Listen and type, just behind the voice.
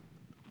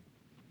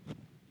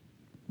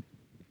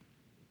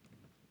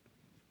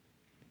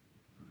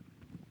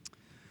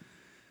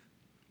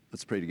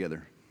Let's pray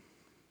together.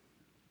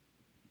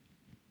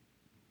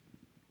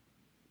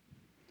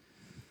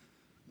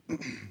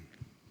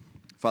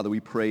 Father, we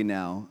pray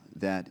now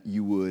that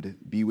you would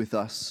be with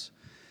us,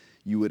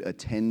 you would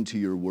attend to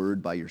your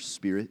word by your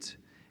Spirit,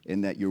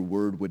 and that your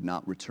word would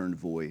not return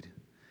void.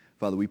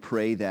 Father, we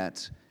pray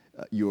that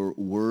your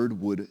word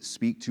would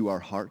speak to our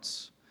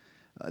hearts,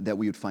 that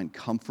we would find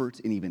comfort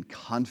and even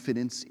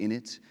confidence in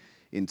it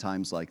in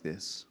times like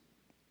this.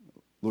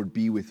 Lord,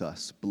 be with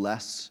us.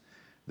 Bless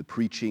the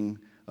preaching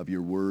of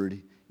your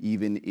word,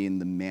 even in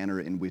the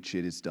manner in which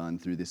it is done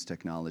through this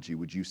technology.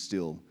 Would you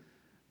still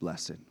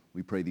bless it?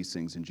 We pray these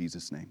things in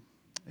Jesus' name.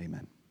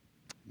 Amen.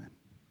 Amen.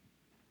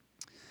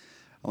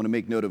 I want to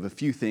make note of a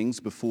few things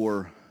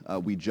before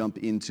we jump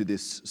into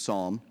this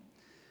psalm.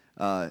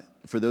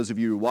 For those of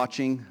you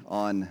watching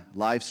on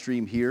live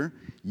stream here,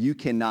 you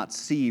cannot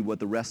see what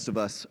the rest of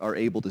us are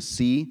able to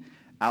see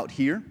out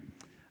here.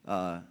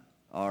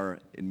 Our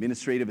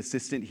administrative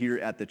assistant here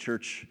at the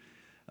church,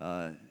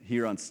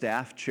 here on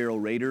staff,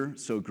 Cheryl Rader,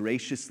 so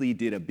graciously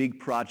did a big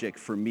project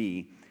for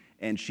me,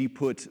 and she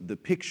put the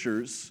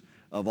pictures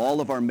of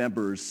all of our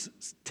members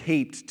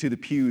taped to the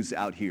pews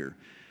out here,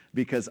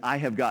 because I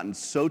have gotten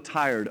so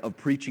tired of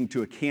preaching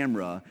to a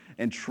camera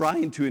and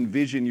trying to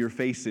envision your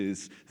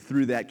faces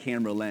through that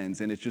camera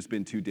lens, and it's just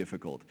been too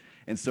difficult.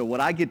 And so what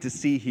I get to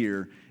see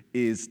here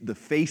is the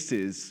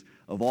faces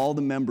of all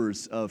the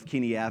members of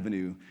Kinney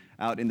Avenue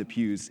out in the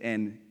pews,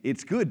 and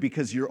it's good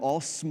because you're all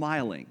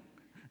smiling.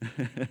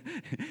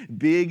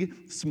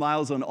 Big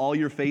smiles on all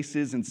your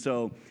faces, and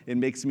so it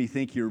makes me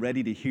think you're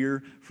ready to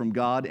hear from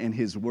God and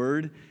His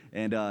Word,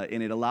 and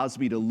it allows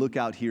me to look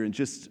out here and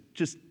just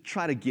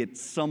try to get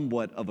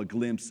somewhat of a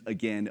glimpse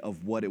again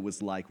of what it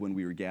was like when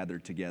we were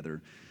gathered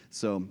together.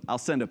 So I'll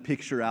send a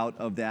picture out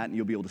of that, and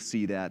you'll be able to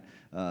see that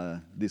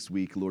this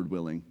week, Lord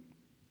willing.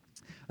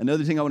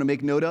 Another thing I want to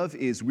make note of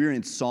is we're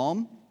in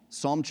Psalm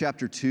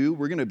chapter 2.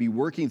 We're going to be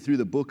working through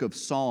the book of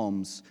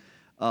Psalms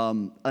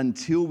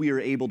until we are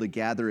able to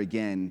gather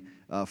again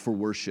for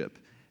worship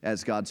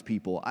as God's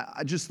people.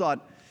 I just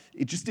thought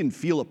it just didn't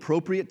feel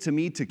appropriate to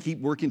me to keep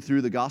working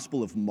through the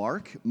Gospel of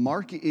Mark.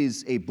 Mark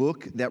is a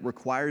book that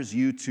requires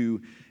you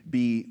to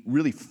be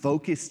really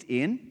focused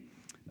in.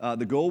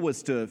 The goal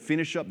was to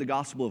finish up the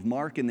Gospel of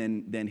Mark and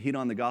then hit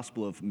on the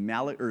Gospel of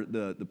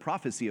the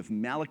prophecy of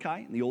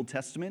Malachi in the Old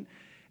Testament.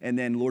 And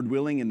then, Lord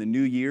willing, in the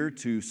new year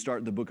to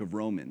start the book of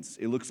Romans.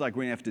 It looks like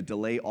we're going to have to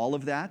delay all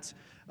of that.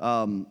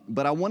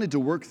 But I wanted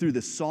to work through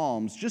the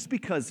Psalms just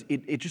because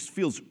it just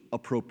feels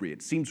appropriate.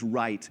 It seems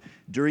right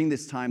during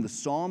this time. The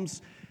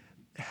Psalms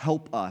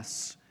help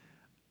us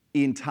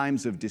in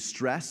times of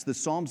distress. The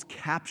Psalms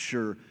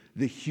capture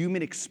the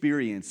human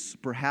experience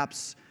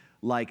perhaps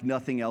like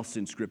nothing else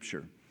in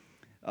Scripture.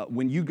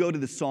 When you go to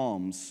the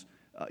Psalms,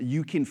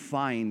 you can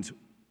find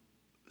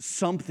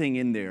something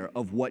in there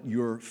of what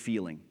you're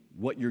feeling,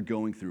 what you're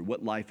going through,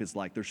 what life is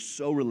like. They're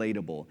so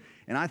relatable.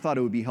 And I thought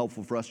it would be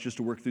helpful for us just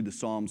to work through the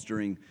Psalms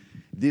during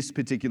this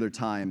particular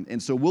time.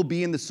 And so we'll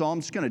be in the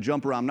Psalms, just going to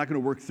jump around. I'm not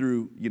going to work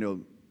through,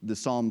 the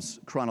Psalms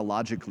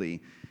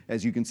chronologically.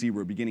 As you can see,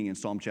 we're beginning in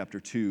Psalm chapter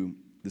 2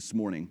 this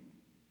morning.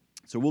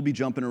 So we'll be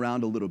jumping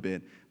around a little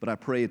bit, but I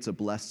pray it's a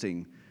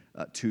blessing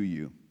to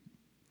you.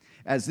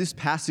 As this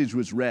passage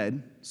was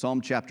read,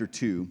 Psalm chapter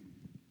 2,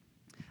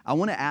 I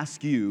want to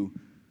ask you,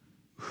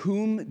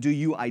 whom do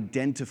you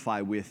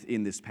identify with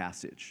in this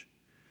passage?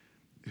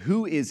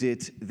 Who is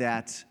it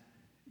that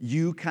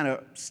you kind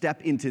of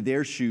step into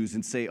their shoes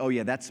and say, oh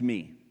yeah, that's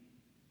me?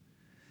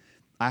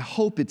 I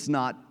hope it's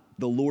not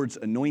the Lord's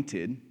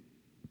anointed,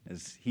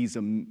 as he's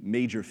a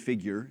major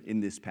figure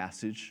in this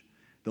passage,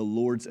 the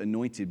Lord's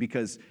anointed,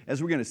 because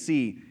as we're going to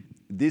see,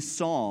 this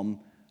psalm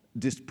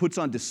just puts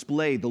on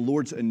display the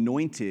Lord's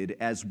anointed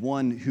as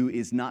one who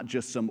is not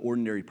just some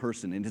ordinary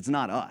person, and it's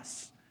not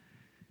us.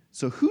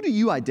 So who do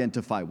you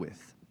identify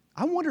with?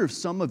 I wonder if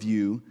some of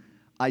you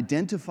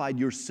identified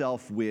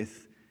yourself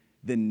with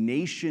the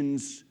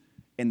nations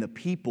and the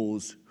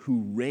peoples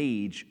who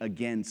rage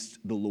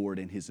against the Lord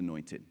and His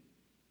anointed.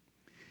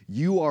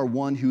 You are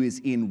one who is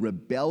in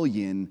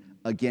rebellion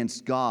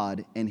against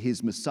God and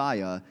His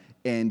Messiah,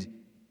 and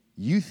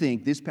you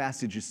think this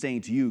passage is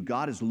saying to you,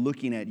 God is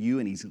looking at you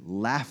and He's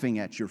laughing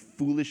at your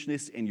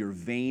foolishness and your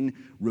vain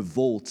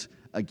revolt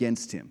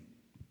against Him.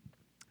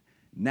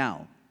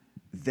 Now,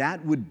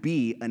 that would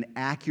be an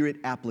accurate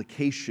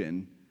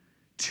application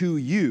to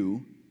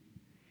you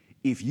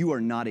if you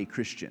are not a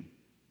Christian.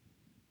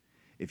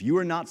 If you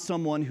are not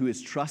someone who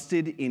is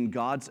trusted in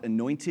God's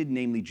anointed,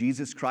 namely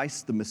Jesus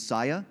Christ, the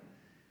Messiah,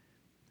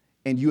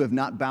 and you have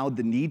not bowed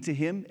the knee to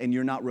Him, and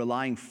you're not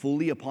relying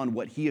fully upon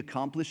what He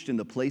accomplished in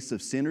the place of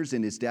sinners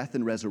in His death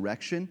and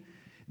resurrection,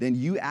 then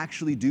you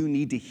actually do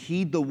need to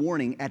heed the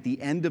warning at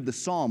the end of the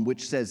psalm,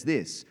 which says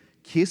this: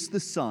 kiss the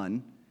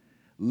Son,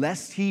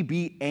 lest He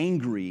be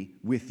angry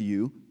with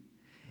you,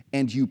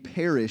 and you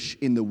perish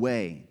in the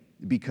way,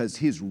 because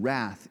His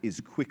wrath is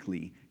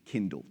quickly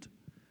kindled.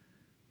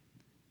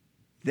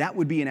 That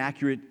would be an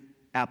accurate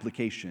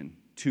application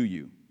to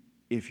you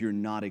if you're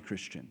not a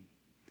Christian.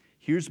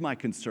 Here's my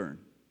concern.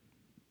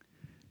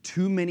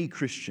 Too many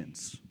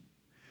Christians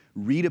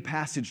read a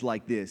passage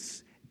like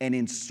this and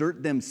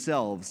insert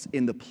themselves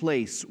in the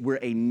place where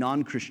a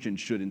non-Christian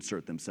should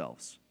insert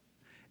themselves.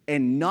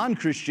 And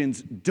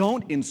non-Christians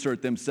don't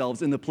insert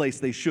themselves in the place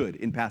they should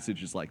in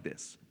passages like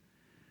this.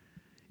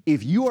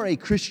 If you are a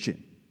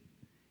Christian,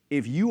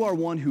 if you are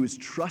one who is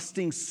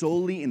trusting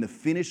solely in the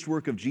finished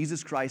work of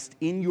Jesus Christ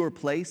in your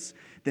place,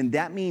 then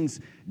that means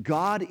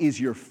God is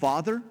your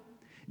Father,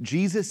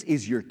 Jesus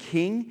is your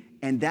King,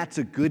 and that's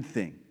a good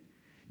thing.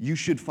 You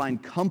should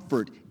find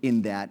comfort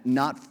in that,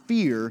 not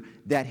fear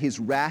that his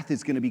wrath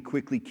is going to be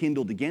quickly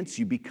kindled against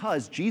you,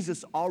 because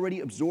Jesus already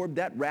absorbed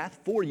that wrath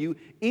for you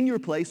in your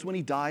place when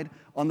he died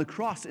on the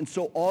cross. And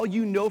so all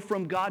you know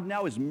from God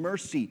now is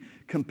mercy,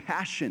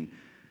 compassion,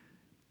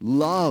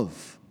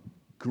 love,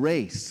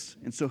 grace.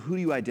 And so who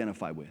do you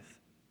identify with?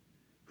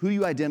 Who do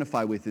you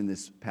identify with in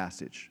this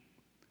passage?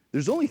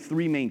 There's only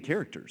three main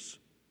characters: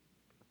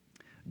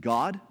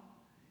 God,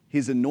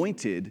 his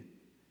anointed,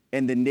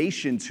 and the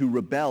nations who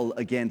rebel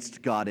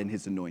against God and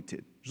his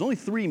anointed. There's only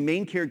three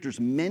main characters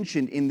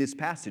mentioned in this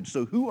passage.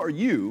 So who are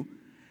you,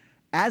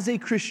 as a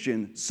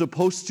Christian,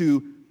 supposed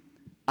to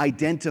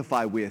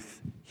identify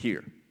with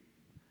here?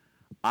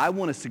 I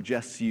want to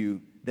suggest to you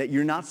that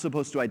you're not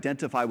supposed to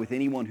identify with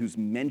anyone who's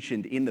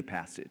mentioned in the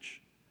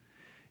passage.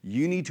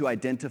 You need to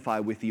identify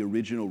with the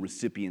original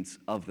recipients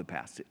of the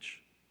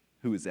passage.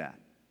 Who is that?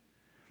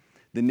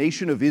 The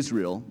nation of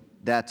Israel,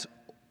 that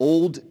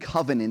old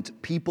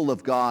covenant people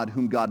of God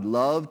whom God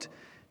loved,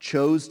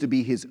 chose to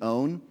be his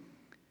own.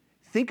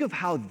 Think of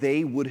how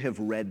they would have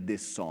read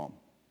this psalm.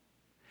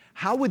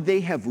 How would they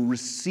have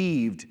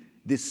received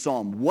this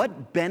psalm?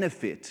 What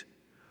benefit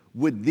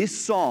would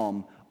this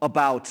psalm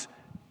about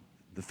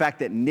the fact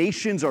that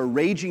nations are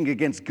raging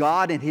against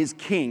God and his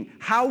king,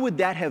 how would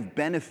that have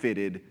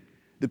benefited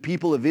the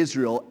people of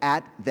Israel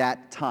at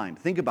that time?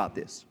 Think about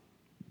this.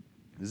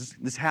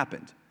 This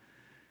happened.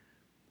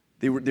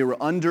 They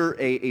were under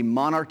a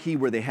monarchy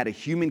where they had a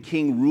human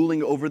king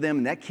ruling over them,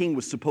 and that king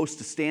was supposed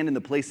to stand in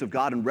the place of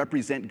God and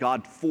represent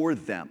God for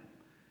them.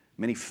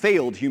 Many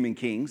failed human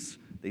kings.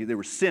 They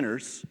were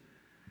sinners.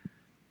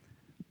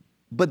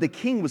 But the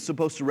king was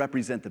supposed to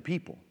represent the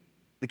people.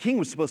 The king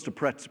was supposed to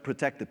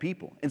protect the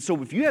people. And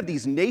so if you have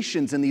these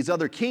nations and these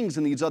other kings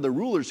and these other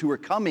rulers who are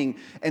coming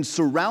and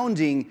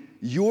surrounding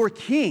your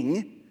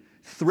king,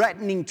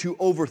 threatening to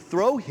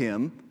overthrow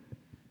him,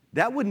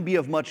 that wouldn't be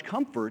of much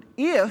comfort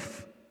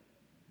if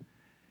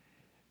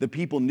the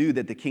people knew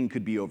that the king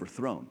could be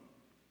overthrown.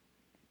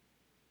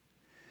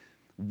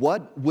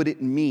 What would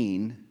it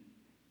mean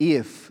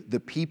if the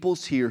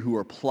peoples here who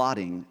are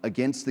plotting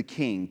against the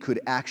king could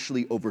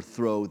actually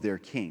overthrow their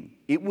king?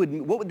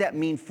 What would that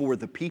mean for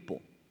the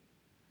people?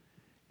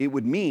 It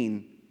would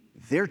mean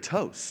they're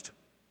toast.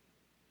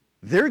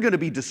 They're going to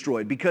be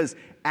destroyed, because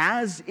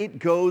as it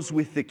goes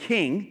with the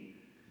king,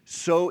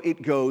 so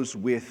it goes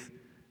with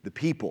the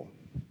people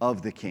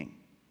of the king.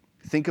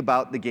 Think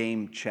about the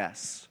game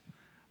chess.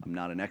 I'm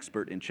not an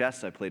expert in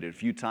chess. I played it a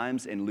few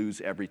times and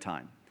lose every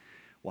time.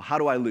 Well, how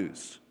do I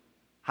lose?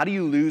 How do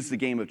you lose the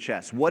game of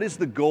chess? What is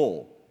the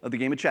goal of the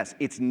game of chess?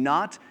 It's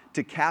not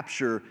to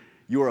capture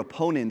your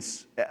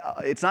opponent's,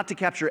 it's not to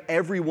capture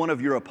every one of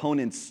your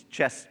opponent's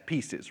chess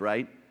pieces,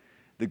 right?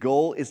 The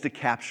goal is to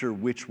capture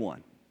which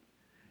one?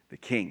 The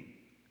king.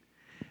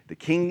 The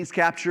king is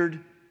captured,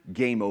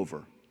 game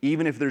over.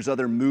 Even if there's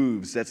other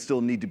moves that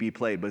still need to be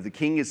played. But if the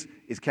king is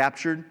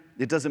captured,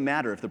 it doesn't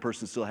matter if the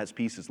person still has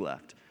pieces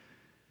left.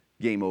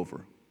 Game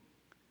over.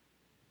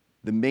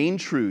 The main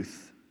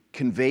truth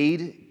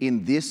conveyed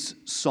in this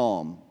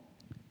psalm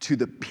to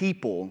the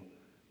people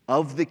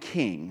of the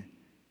king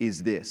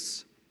is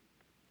this: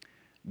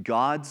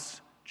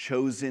 God's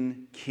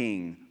chosen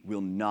king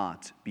will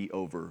not be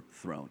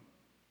overthrown.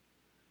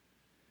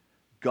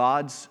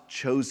 God's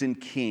chosen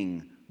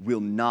king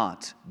will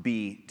not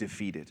be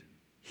defeated.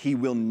 He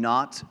will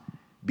not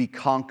be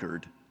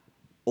conquered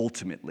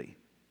ultimately.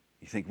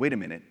 You think, wait a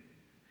minute.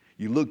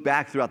 You look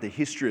back throughout the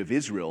history of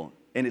Israel,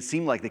 and it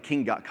seemed like the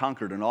king got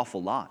conquered an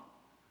awful lot.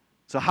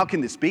 So how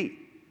can this be?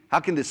 How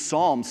can this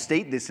psalm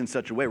state this in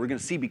such a way? We're going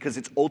to see, because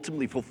it's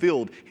ultimately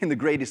fulfilled in the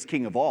greatest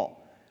king of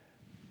all,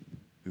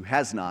 who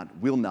has not,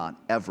 will not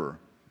ever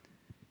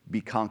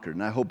be conquered.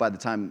 And I hope by the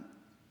time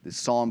this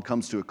psalm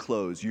comes to a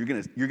close, you're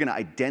going to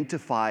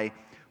identify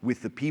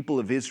with the people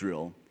of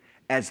Israel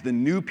as the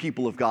new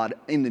people of God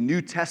in the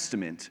New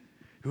Testament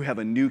who have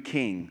a new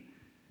king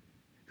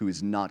who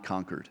is not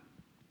conquered.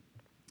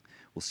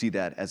 We'll see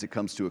that as it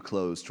comes to a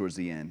close towards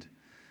the end.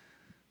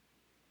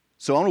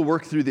 So I want to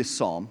work through this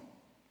psalm.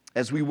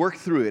 As we work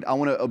through it, I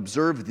want to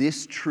observe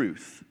this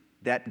truth,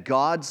 that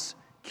God's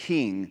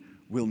king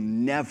will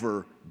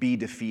never be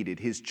defeated.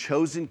 His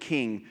chosen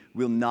king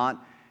will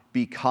not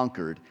be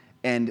conquered.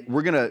 And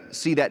we're going to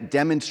see that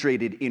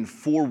demonstrated in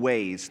 4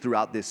 ways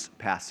throughout this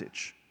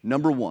passage.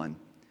 Number 1,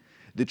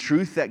 the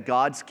truth that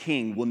God's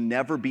king will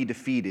never be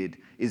defeated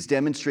is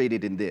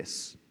demonstrated in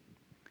this: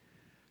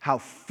 how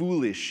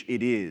foolish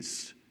it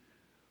is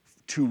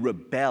to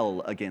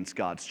rebel against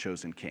God's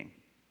chosen king.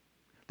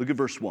 Look at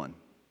verse 1.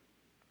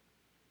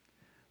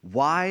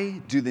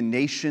 Why do the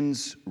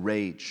nations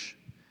rage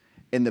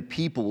and the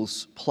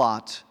peoples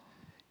plot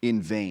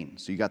in vain?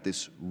 So you got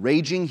this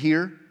raging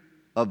here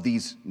of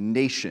these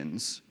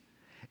nations,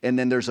 and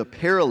then there's a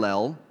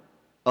parallel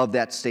of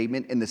that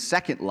statement in the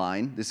second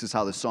line. This is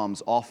how the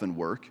Psalms often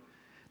work.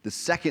 The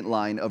second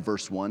line of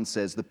verse 1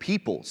 says, the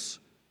peoples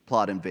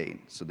plot in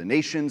vain. So the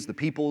nations, the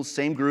peoples,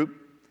 same group,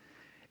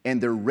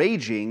 and they're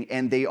raging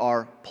and they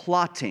are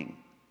plotting.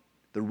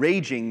 The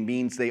raging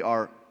means they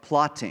are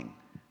plotting.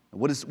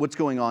 What's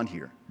going on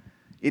here?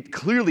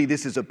 Clearly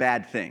this is a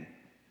bad thing.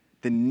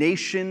 The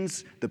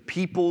nations, the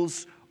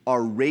peoples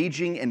are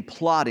raging and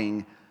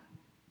plotting.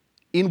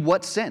 In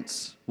what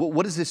sense?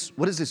 What does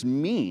this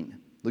mean?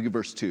 Look at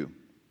verse 2.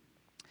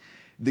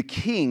 The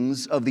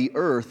kings of the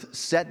earth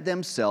set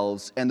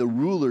themselves, and the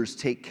rulers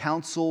take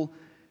counsel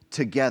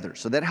together.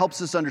 So that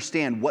helps us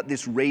understand what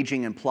this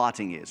raging and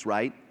plotting is,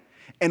 right?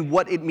 And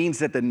what it means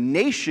that the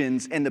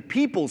nations and the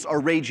peoples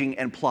are raging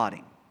and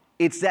plotting.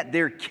 It's that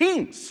their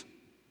kings,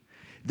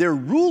 their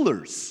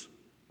rulers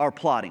are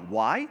plotting.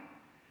 Why?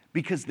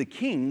 Because the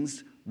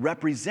kings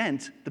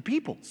represent the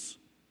peoples.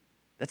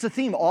 That's a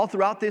theme all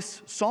throughout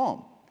this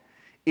psalm.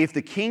 If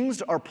the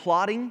kings are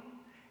plotting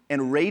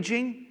and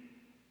raging,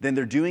 then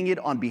they're doing it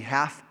on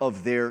behalf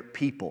of their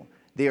people.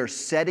 They are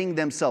setting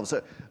themselves,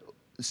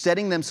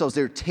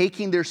 they're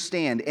taking their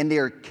stand, and they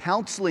are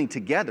counseling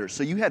together.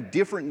 So you have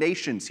different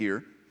nations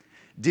here,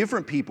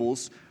 different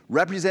peoples,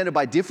 represented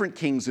by different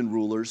kings and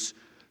rulers,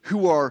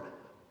 who are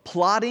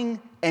plotting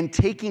and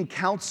taking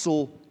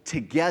counsel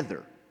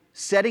together,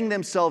 setting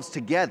themselves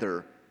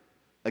together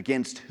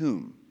against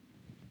whom?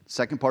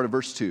 Second part of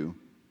verse 2,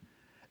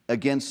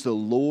 against the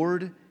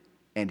Lord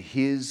and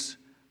his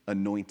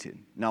anointed.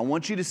 Now I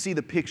want you to see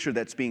the picture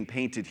that's being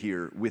painted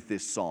here with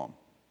this psalm.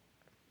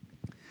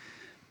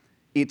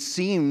 It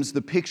seems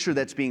the picture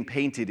that's being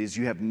painted is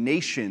you have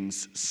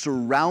nations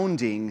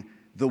surrounding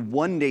the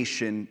one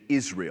nation,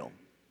 Israel.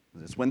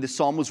 That's when this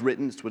psalm was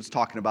written, that's what it's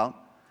talking about.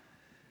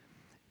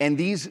 And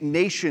these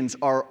nations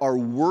are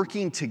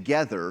working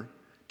together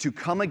to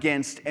come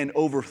against and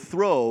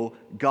overthrow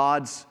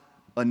God's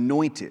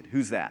anointed.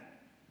 Who's that?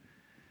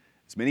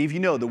 As many of you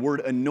know, the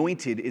word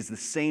anointed is the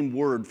same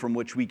word from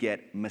which we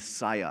get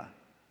Messiah.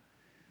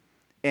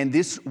 And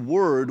this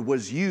word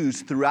was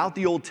used throughout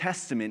the Old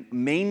Testament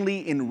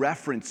mainly in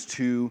reference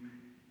to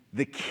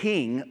the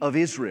king of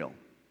Israel.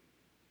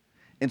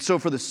 And so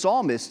for the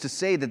psalmist to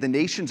say that the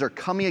nations are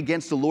coming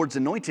against the Lord's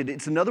anointed,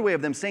 it's another way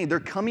of them saying they're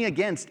coming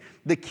against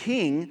the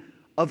king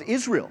of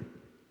Israel.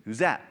 Who's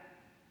that?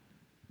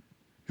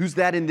 Who's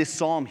that in this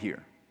psalm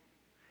here?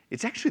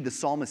 It's actually the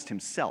psalmist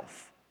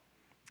himself.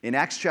 In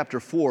Acts chapter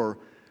 4,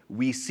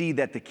 we see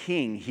that the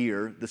king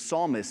here, the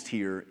psalmist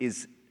here,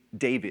 is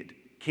David,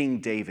 King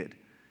David.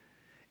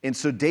 And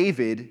so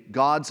David,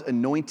 God's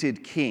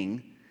anointed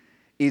king,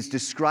 is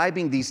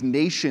describing these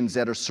nations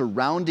that are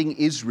surrounding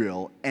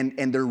Israel, and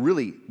they're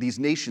really, these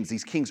nations,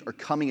 these kings are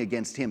coming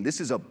against him. This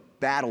is a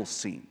battle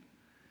scene.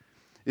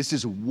 This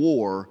is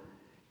war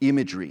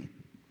imagery.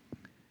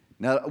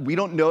 Now, we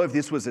don't know if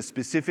this was a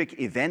specific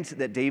event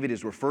that David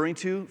is referring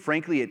to.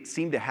 Frankly, it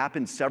seemed to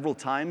happen several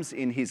times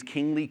in his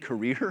kingly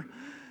career.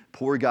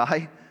 Poor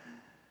guy.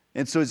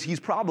 And so he's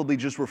probably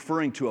just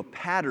referring to a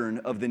pattern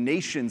of the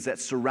nations that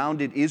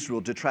surrounded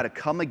Israel to try to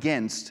come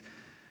against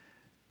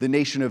the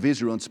nation of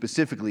Israel, and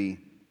specifically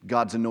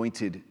God's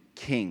anointed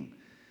king.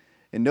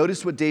 And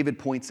notice what David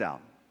points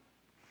out.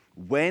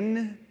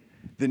 When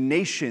the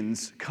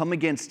nations come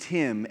against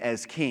him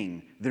as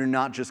king, they're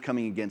not just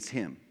coming against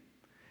him.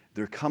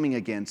 They're coming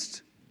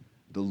against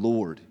the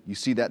Lord. You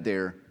see that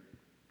there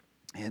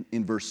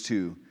in verse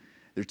 2.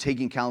 They're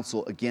taking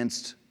counsel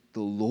against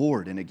the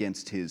Lord and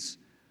against his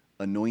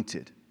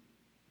anointed.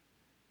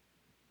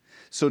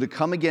 So to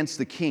come against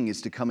the king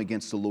is to come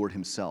against the Lord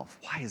himself.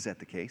 Why is that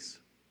the case?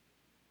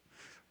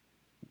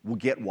 We'll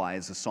get why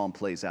as the psalm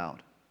plays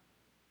out.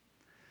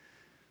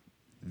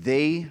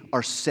 They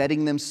are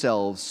setting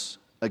themselves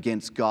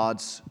against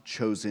God's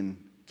chosen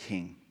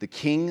king. The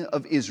king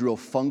of Israel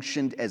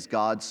functioned as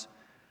God's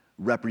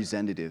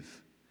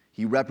representative.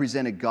 He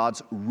represented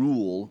God's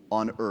rule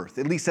on earth.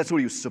 At least that's what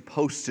he was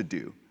supposed to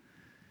do.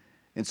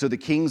 And so the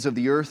kings of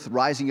the earth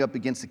rising up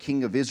against the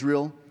king of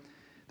Israel,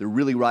 they're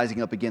really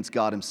rising up against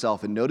God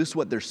himself. And notice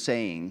what they're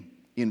saying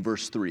in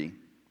verse 3.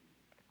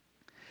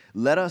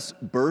 Let us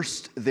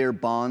burst their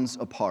bonds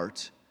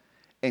apart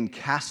and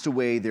cast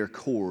away their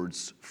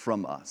cords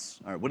from us.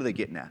 All right, what are they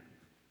getting at?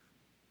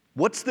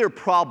 What's their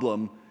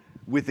problem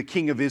with the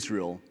king of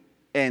Israel?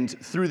 And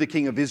through the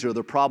king of Israel,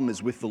 their problem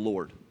is with the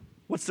Lord.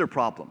 What's their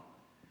problem?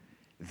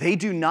 They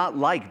do not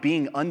like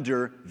being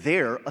under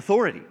their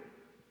authority.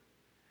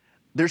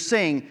 They're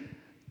saying,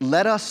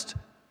 let us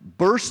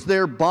burst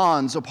their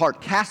bonds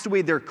apart, cast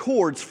away their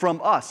cords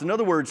from us. In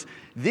other words,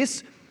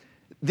 this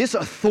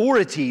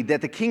authority that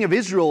the king of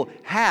Israel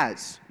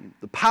has,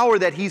 the power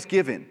that he's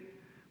given,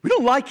 we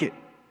don't like it.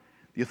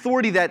 The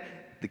authority that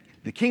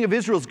the king of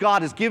Israel's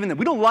God has given them,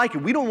 we don't like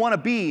it. We don't want to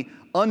be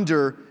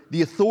under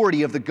the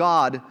authority of the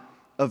God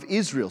of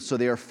Israel. So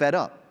they are fed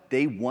up.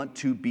 They want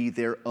to be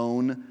their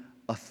own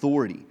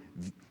authority.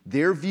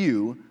 Their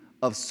view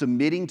of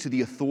submitting to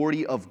the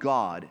authority of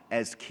God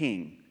as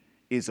king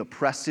is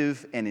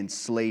oppressive and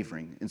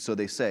enslaving. And so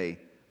they say,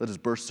 let us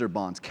burst their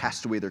bonds,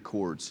 cast away their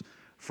cords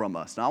from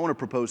us. Now I want to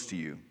propose to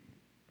you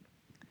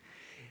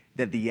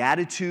that the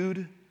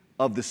attitude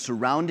of the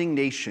surrounding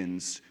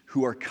nations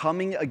who are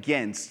coming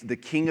against the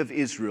king of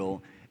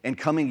Israel and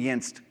coming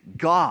against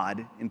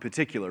God in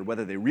particular,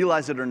 whether they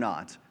realize it or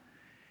not,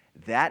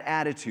 that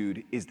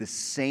attitude is the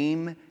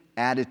same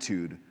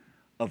attitude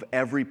of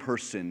every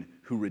person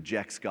who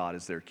rejects God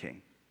as their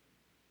king.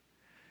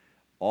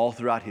 All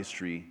throughout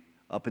history,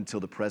 up until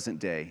the present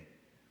day,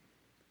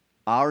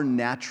 our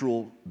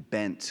natural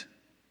bent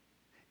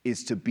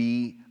is to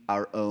be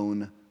our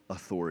own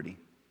authority.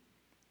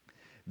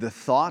 The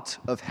thought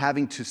of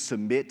having to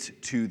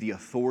submit to the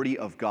authority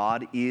of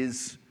God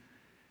is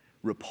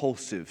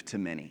repulsive to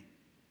many.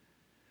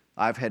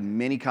 I've had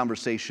many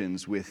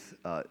conversations with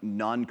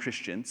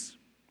non-Christians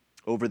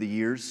over the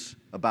years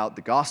about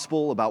the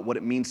gospel, about what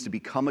it means to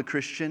become a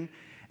Christian,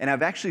 and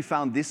I've actually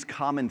found this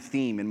common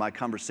theme in my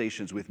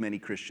conversations with many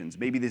Christians.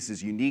 Maybe this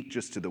is unique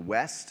just to the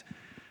West,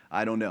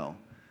 I don't know.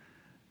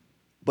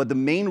 But the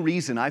main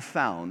reason I've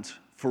found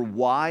for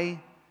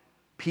why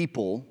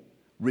people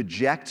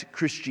reject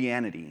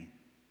Christianity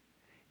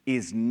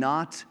is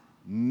not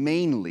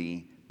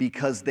mainly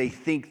because they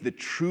think the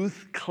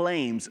truth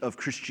claims of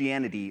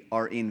Christianity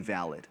are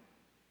invalid.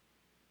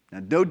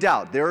 Now, no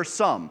doubt, there are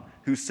some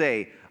who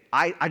say,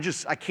 I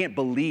can't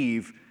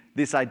believe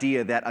this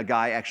idea that a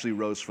guy actually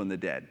rose from the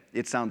dead.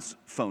 It sounds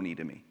phony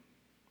to me.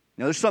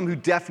 Now, there's some who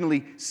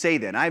definitely say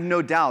that. And I have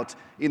no doubt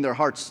in their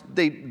hearts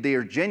they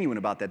are genuine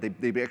about that.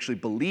 They actually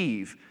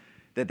believe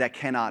that that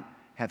cannot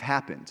have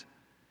happened.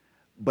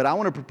 But I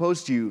want to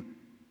propose to you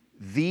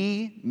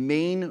the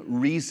main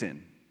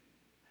reason,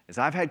 as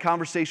I've had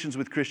conversations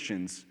with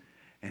Christians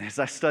and as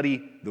I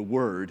study the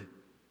Word,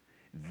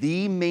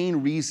 the main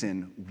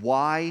reason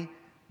why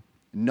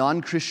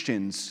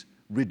non-Christians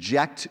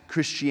reject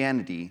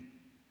Christianity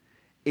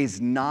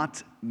is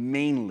not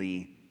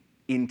mainly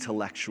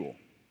intellectual.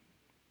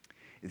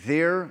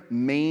 Their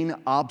main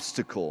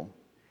obstacle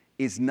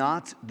is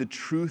not the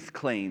truth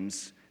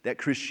claims that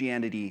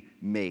Christianity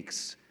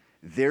makes.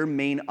 Their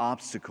main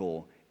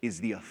obstacle is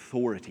the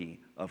authority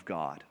of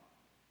God.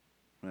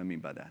 What do I mean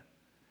by that?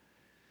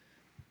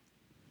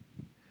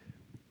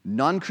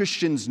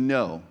 Non-Christians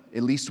know,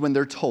 at least when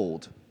they're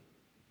told,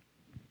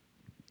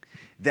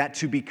 that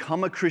to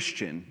become a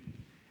Christian,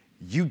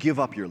 you give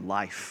up your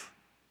life.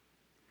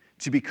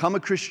 To become a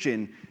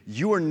Christian,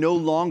 you are no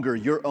longer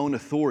your own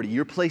authority.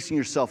 You're placing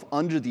yourself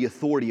under the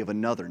authority of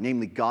another,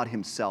 namely God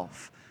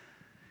Himself.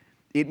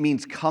 It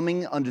means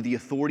coming under the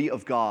authority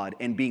of God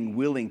and being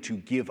willing to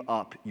give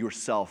up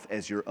yourself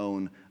as your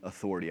own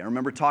authority. I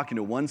remember talking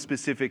to one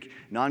specific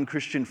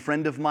non-Christian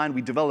friend of mine.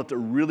 We developed a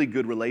really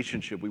good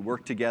relationship. We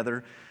worked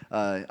together.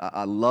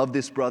 I love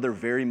this brother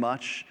very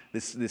much,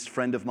 this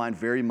friend of mine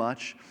very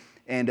much.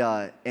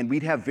 And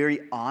we'd have very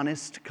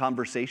honest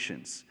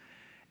conversations.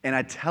 And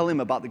I'd tell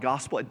him about the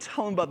gospel. I'd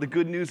tell him about the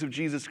good news of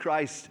Jesus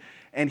Christ.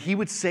 And he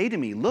would say to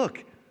me,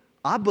 look,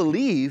 I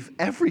believe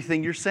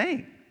everything you're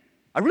saying.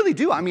 I really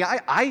do. I mean,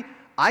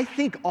 I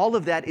think all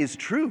of that is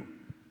true.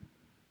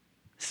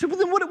 So well,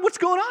 then what's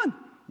going on?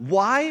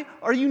 Why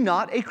are you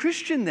not a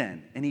Christian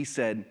then? And he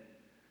said,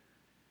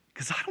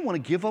 because I don't want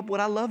to give up what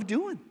I love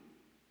doing.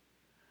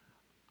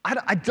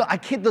 I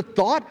can't, the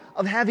thought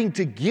of having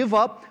to give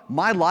up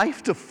my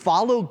life to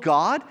follow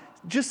God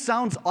just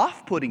sounds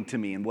off-putting to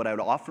me. And what I would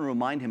often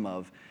remind him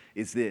of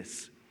is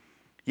this.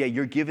 Yeah,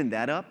 you're giving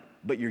that up,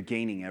 but you're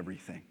gaining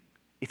everything.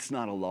 It's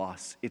not a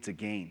loss, it's a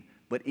gain.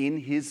 But in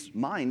his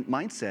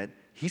mindset,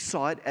 he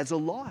saw it as a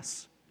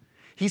loss.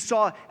 He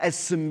saw it as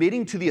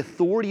submitting to the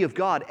authority of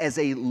God as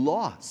a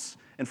loss.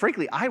 And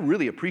frankly, I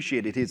really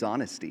appreciated his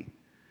honesty.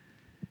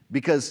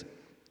 Because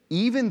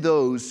even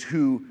those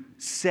who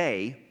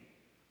say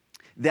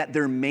that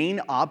their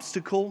main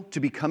obstacle to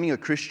becoming a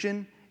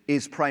Christian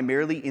is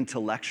primarily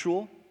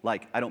intellectual,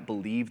 like I don't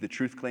believe the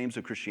truth claims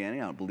of Christianity,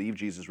 I don't believe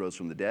Jesus rose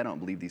from the dead, I don't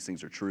believe these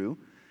things are true.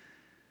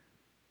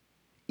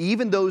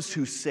 Even those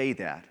who say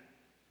that,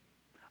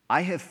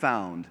 I have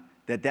found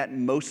that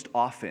most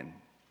often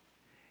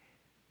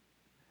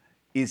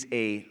is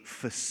a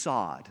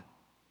facade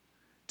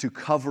to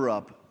cover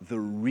up the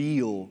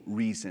real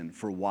reason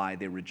for why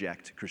they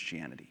reject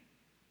Christianity.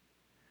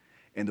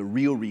 And the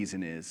real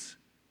reason is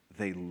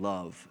they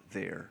love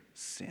their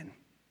sin.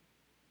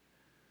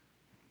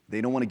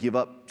 They don't want to give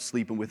up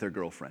sleeping with their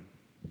girlfriend.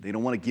 They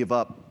don't want to give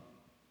up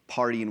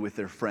partying with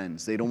their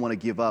friends. They don't want to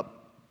give up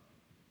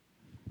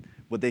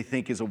what they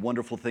think is a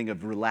wonderful thing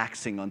of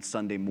relaxing on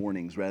Sunday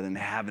mornings rather than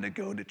having to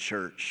go to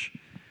church.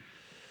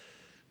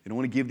 They don't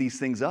want to give these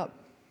things up.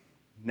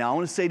 Now, I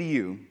want to say to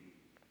you,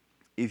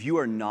 if you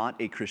are not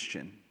a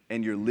Christian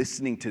and you're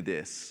listening to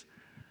this,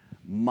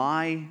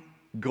 my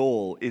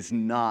goal is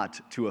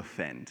not to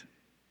offend.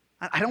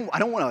 I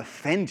don't want to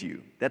offend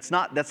you. That's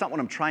not what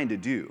I'm trying to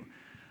do.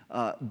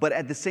 But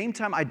at the same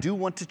time, I do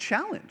want to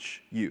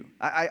challenge you.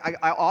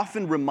 I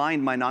often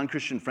remind my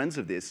non-Christian friends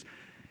of this.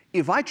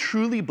 If I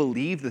truly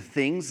believe the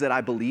things that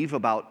I believe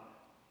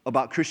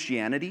about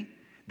Christianity,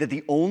 that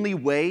the only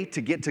way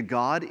to get to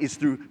God is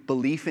through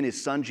belief in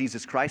his son,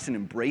 Jesus Christ, and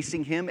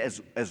embracing him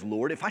as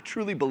Lord, if I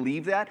truly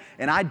believe that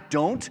and I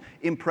don't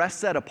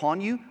impress that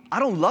upon you, I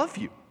don't love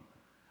you.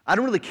 I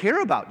don't really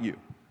care about you.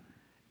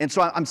 And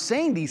so I'm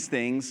saying these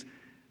things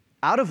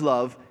out of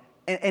love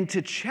and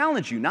to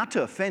challenge you, not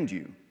to offend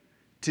you,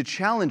 to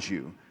challenge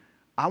you.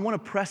 I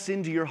want to press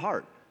into your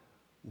heart.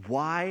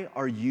 Why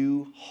are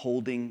you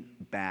holding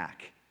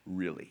back,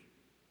 really?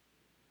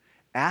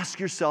 Ask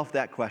yourself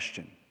that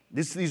question.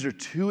 These are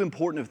two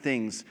important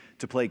things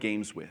to play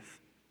games with.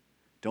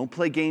 Don't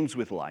play games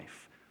with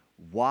life.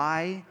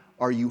 Why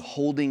are you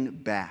holding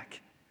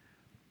back?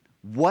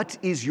 What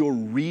is your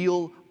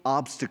real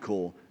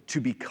obstacle to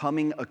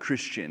becoming a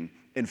Christian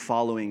and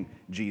following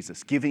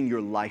Jesus, giving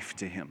your life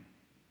to him?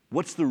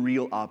 What's the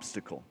real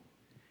obstacle?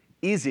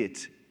 Is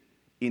it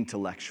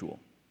intellectual?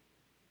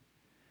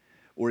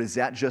 Or is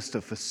that just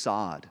a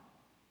facade?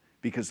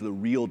 Because the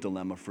real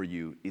dilemma for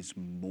you is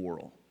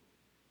moral.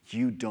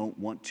 You don't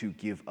want to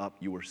give up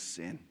your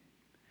sin.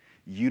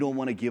 You don't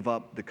want to give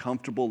up the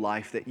comfortable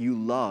life that you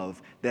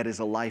love, that is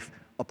a life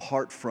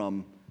apart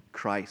from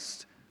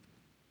Christ.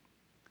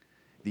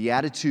 The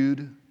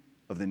attitude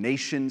of the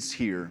nations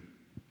here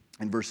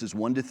in verses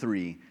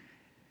 1-3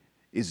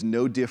 is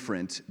no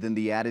different than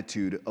the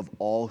attitude of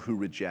all who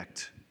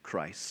reject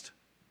Christ.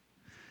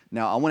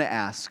 Now, I want to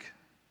ask,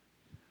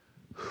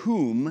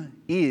 whom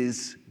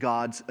is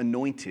God's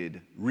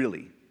anointed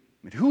really?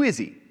 I mean, who is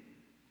he?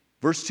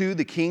 Verse 2,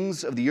 the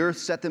kings of the earth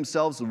set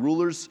themselves, the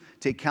rulers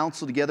take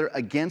counsel together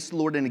against the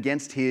Lord and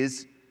against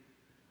his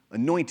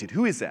anointed.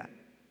 Who is that?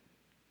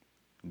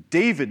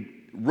 David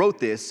wrote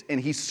this, and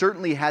he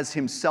certainly has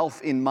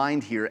himself in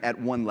mind here at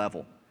one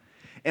level.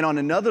 And on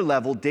another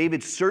level,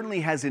 David certainly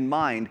has in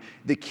mind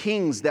the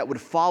kings that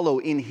would follow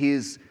in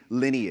his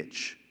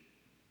lineage.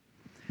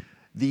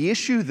 The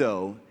issue,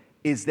 though,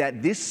 is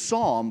that this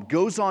psalm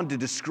goes on to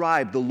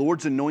describe the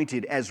Lord's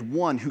anointed as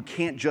one who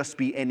can't just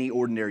be any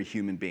ordinary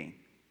human being.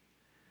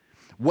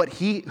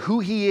 Who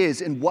he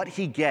is and what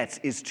he gets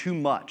is too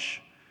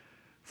much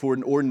for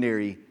an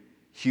ordinary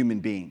human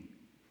being,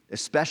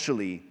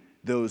 especially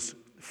those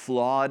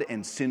flawed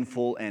and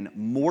sinful and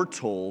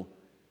mortal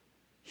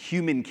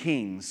human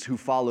kings who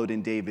followed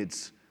in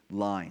David's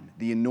line.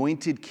 The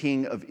anointed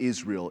king of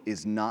Israel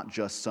is not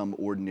just some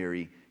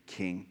ordinary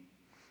king.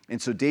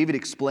 And so David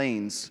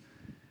explains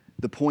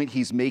the point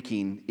he's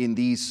making in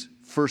these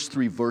first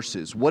 3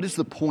 verses. What is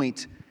the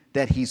point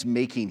that he's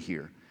making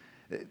here?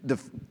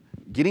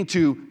 Getting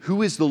to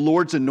who is the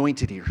Lord's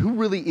anointed here? Who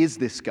really is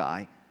this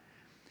guy?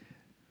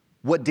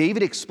 What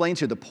David explains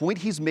here, the point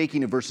he's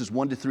making in verses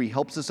 1-3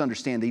 helps us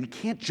understand that he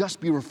can't just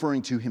be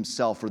referring to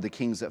himself or the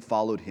kings that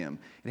followed him.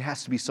 It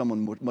has to be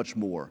someone much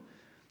more.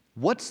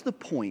 What's the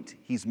point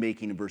he's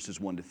making in verses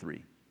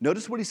 1-3?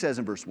 Notice what he says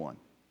in verse 1.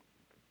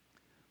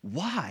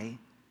 Why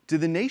do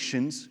the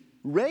nations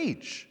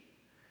rage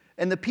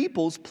and the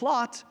peoples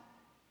plot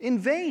in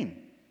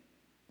vain?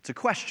 It's a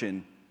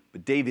question,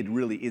 but David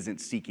really isn't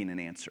seeking an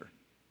answer.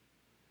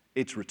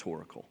 It's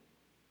rhetorical.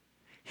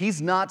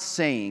 He's not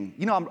saying,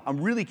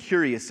 I'm really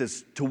curious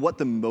as to what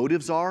the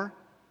motives are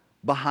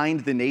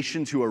behind the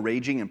nations who are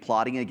raging and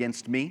plotting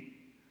against me,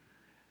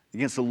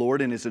 against the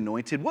Lord and his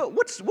anointed.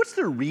 What's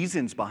their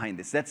reasons behind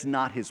this? That's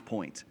not his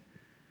point.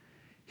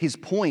 His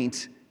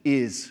point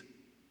is,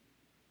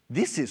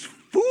 this is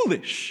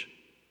foolish.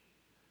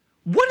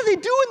 What are they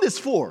doing this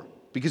for?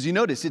 Because you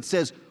notice it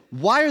says,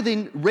 why are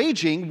they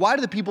raging? Why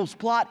do the peoples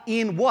plot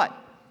in what?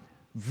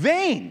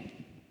 Vain.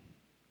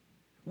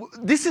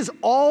 This is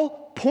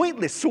all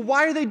pointless. So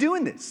why are they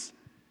doing this?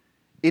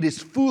 It is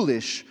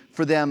foolish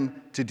for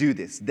them to do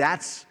this.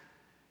 That's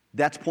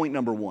point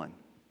number 1.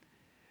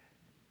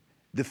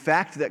 The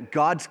fact that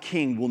God's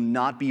king will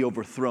not be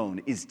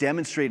overthrown is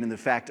demonstrated in the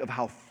fact of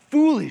how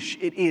foolish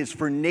it is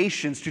for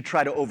nations to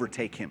try to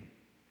overtake him.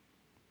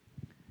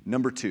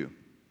 Number 2,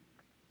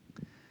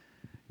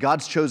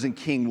 God's chosen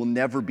king will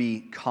never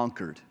be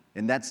conquered.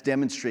 And that's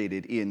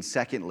demonstrated in,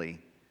 secondly,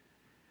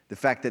 the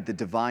fact that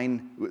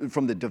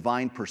from the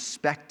divine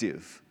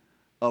perspective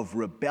of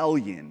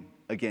rebellion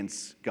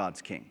against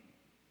God's king.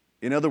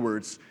 In other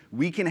words,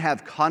 we can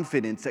have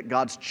confidence that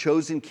God's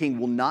chosen king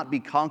will not be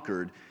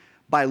conquered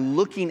by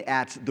looking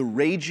at the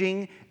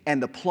raging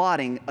and the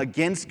plotting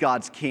against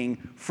God's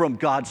king from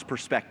God's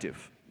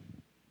perspective.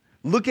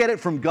 Look at it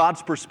from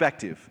God's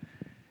perspective,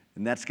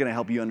 and that's going to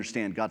help you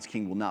understand God's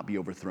king will not be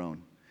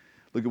overthrown.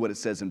 Look at what it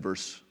says in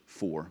verse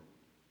 4.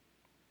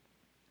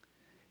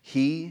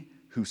 He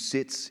who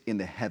sits in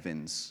the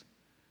heavens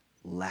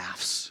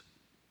laughs.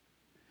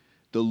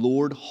 The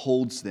Lord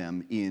holds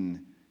them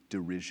in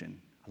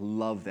derision. I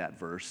love that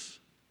verse.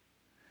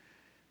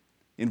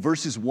 In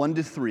verses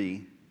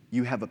 1-3,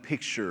 you have a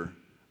picture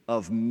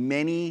of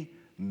many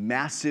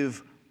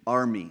massive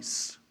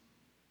armies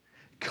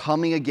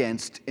coming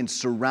against and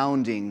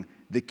surrounding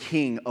the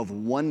king of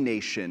one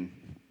nation,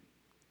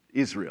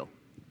 Israel.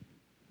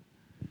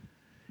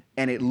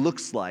 And it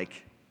looks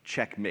like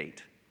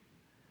checkmate.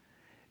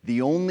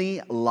 the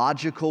only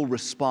logical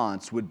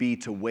response would be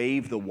to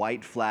wave the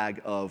white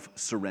flag of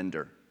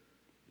surrender.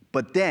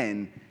 But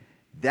then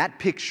that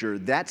picture,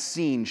 that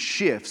scene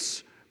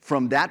shifts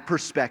from that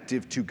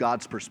perspective to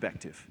God's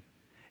perspective.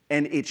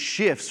 And it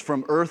shifts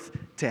from earth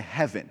to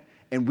heaven.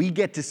 And we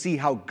get to see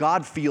how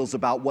God feels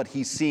about what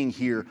he's seeing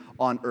here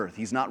on earth.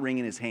 He's not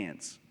wringing his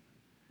hands.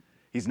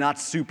 He's not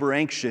super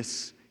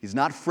anxious. He's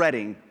not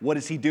fretting. What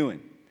is he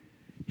doing?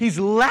 He's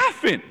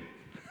laughing.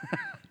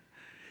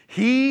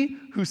 He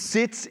who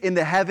sits in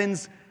the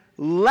heavens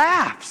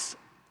laughs.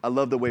 I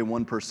love the way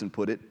one person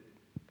put it.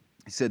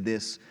 He said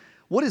this,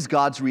 "What is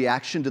God's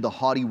reaction to the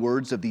haughty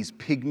words of these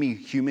pygmy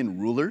human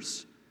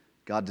rulers?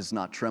 God does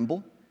not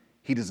tremble.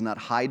 He does not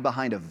hide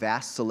behind a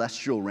vast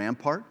celestial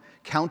rampart,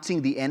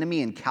 counting the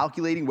enemy and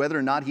calculating whether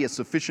or not he has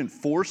sufficient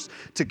force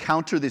to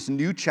counter this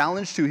new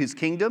challenge to his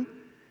kingdom.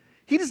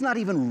 He does not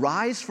even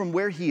rise from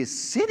where he is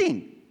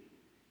sitting.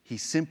 He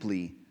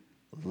simply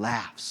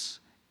laughs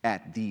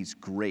at these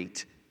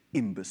great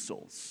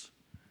imbeciles."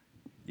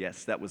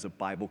 Yes, that was a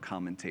Bible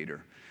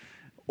commentator.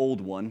 Old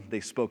one.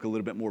 They spoke a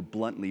little bit more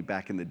bluntly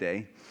back in the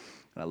day.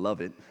 I love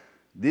it.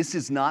 This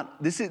is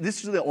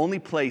the only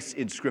place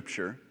in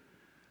Scripture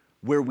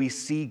where we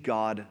see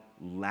God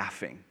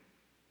laughing.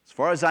 As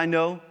far as I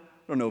know,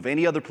 I don't know of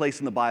any other place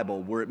in the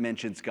Bible where it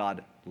mentions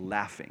God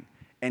laughing.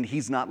 And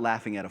he's not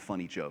laughing at a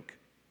funny joke.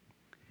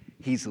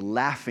 He's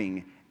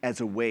laughing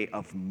as a way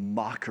of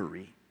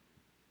mockery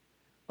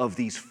of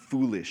these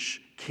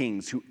foolish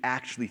kings who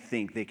actually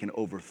think they can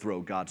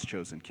overthrow God's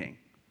chosen king.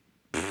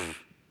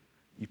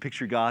 You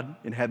picture God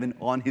in heaven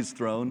on his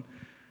throne.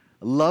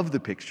 I love the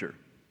picture.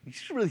 You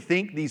should really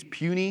think these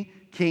puny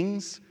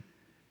kings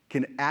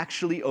can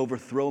actually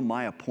overthrow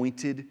my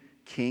appointed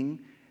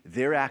king.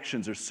 Their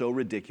actions are so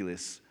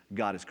ridiculous,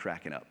 God is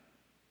cracking up.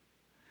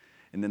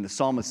 And then the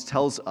psalmist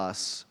tells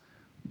us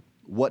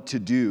what to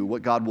do,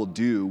 what God will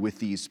do with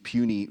these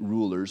puny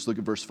rulers. Look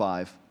at verse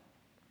 5.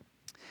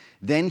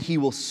 "Then he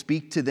will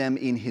speak to them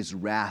in his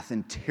wrath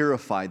and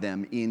terrify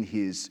them in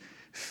his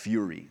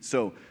fury."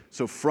 So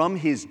from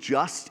his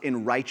just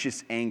and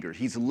righteous anger,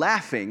 he's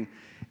laughing,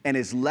 and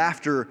his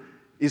laughter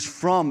is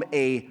from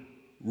a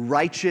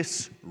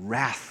righteous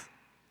wrath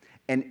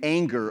and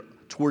anger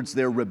towards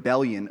their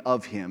rebellion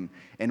of him.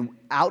 And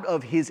out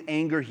of his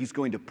anger, he's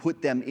going to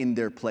put them in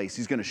their place.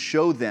 He's going to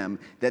show them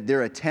that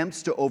their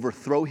attempts to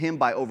overthrow him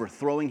by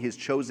overthrowing his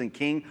chosen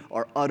king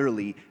are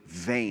utterly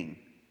vain.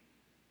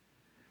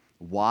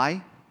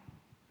 Why?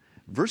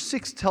 Verse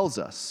 6 tells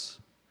us.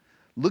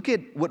 Look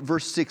at what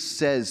verse 6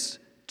 says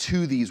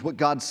to these, what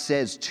God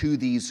says to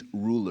these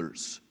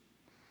rulers.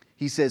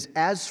 He says,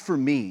 "As for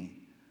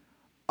me,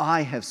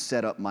 I have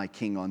set up my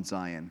king on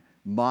Zion,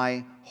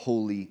 my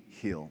holy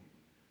hill."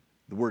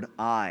 The word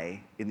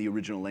 "I" in the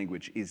original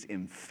language is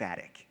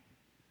emphatic.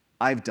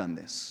 I've done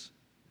this.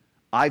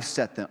 I've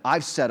set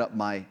up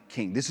my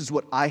king. This is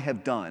what I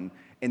have done,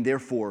 and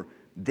therefore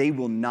they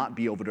will not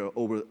be able to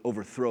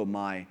overthrow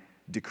my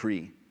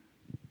decree.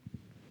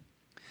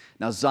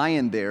 Now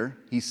Zion there,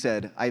 he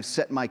said, "I have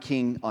set my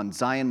king on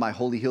Zion, my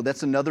holy hill."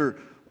 That's another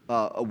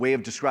a way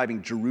of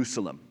describing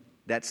Jerusalem.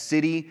 That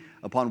city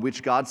upon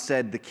which God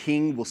said the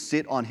king will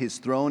sit on his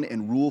throne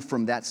and rule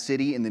from that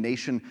city in the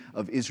nation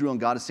of Israel. And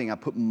God is saying, "I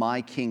put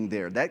my king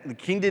there." The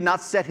king did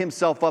not set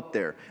himself up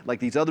there like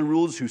these other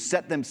rulers who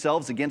set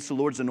themselves against the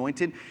Lord's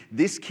anointed.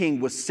 This king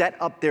was set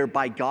up there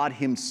by God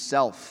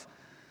himself.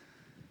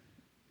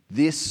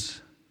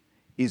 This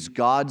is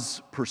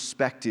God's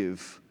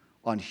perspective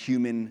on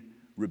human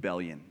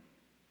rebellion.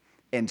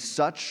 And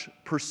such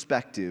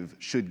perspective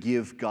should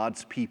give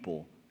God's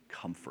people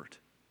comfort.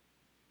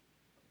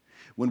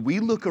 When we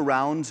look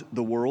around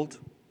the world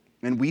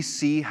and we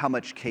see how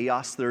much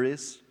chaos there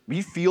is,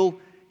 we feel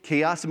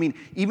chaos. I mean,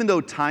 even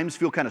though times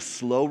feel kind of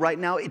slow right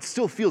now, it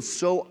still feels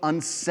so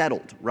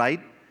unsettled, right?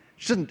 It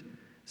shouldn't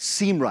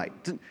seem right.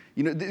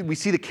 You know, we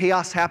see the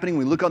chaos happening.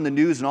 We look on the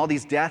news and all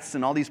these deaths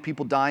and all these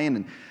people dying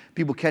and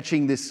people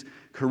catching this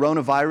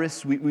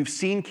coronavirus. We've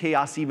seen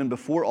chaos even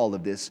before all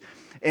of this.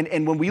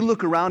 And when we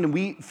look around and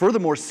we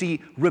furthermore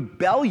see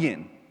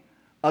rebellion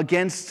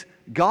against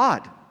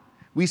God,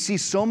 we see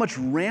so much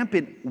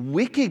rampant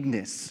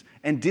wickedness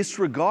and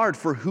disregard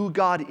for who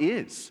God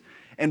is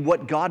and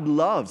what God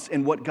loves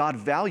and what God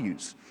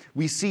values.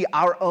 We see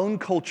our own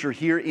culture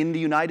here in the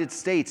United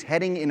States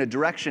heading in a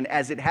direction,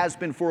 as it has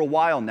been for a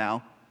while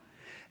now,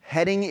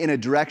 heading in a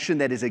direction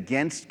that is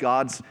against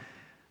God's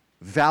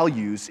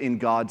values in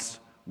God's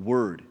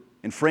word.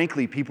 And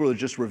frankly, people are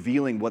just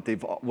revealing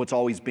what's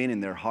always been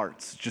in their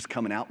hearts. It's just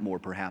coming out more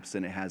perhaps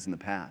than it has in the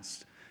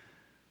past.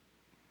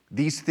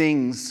 These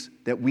things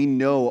that we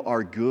know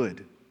are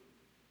good,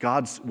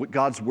 what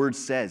God's word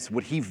says,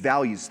 what he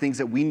values, things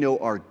that we know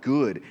are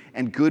good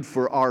and good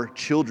for our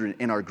children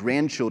and our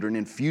grandchildren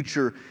and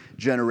future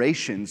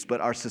generations,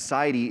 but our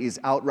society is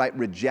outright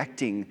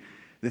rejecting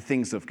the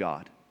things of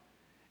God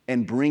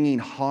and bringing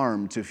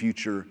harm to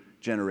future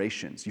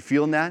generations. You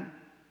feeling that?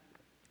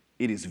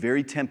 It is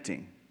very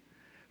tempting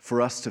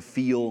for us to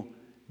feel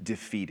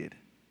defeated.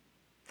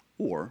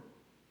 Or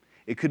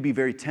It could be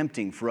very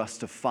tempting for us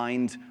to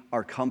find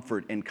our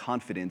comfort and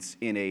confidence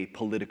in a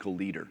political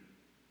leader,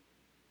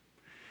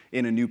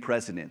 in a new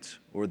president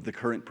or the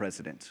current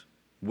president,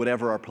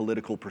 whatever our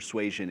political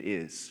persuasion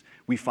is.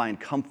 We find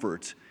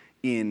comfort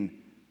in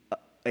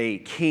a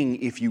king,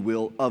 if you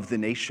will, of the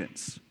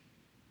nations.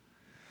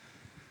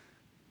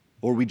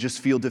 Or we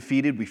just feel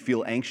defeated, we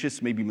feel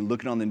anxious, maybe you've been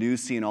looking on the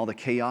news, seeing all the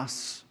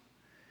chaos,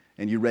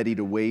 and you're ready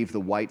to wave the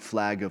white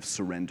flag of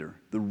surrender.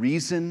 The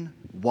reason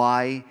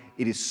why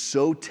it is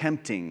so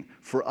tempting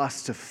for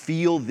us to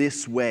feel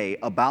this way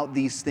about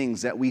these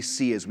things that we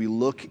see as we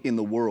look in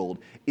the world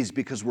is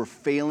because we're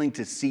failing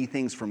to see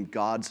things from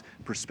God's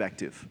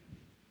perspective.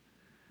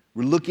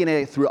 We're looking at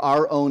it through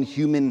our own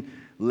human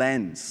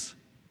lens.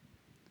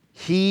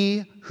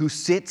 He who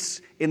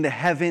sits in the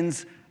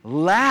heavens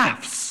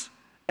laughs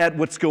at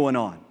what's going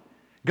on.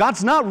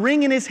 God's not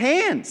wringing his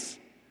hands.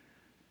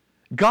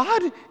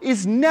 God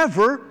is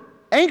never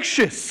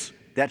anxious.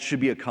 That should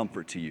be a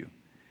comfort to you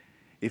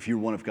if you're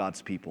one of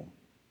God's people.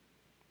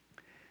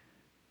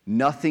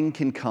 Nothing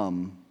can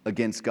come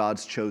against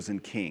God's chosen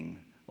king,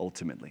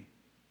 ultimately.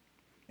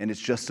 And it's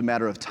just a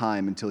matter of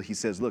time until he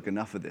says, look,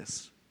 enough of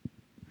this.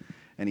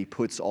 And he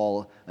puts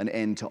an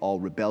end to all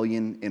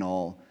rebellion and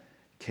all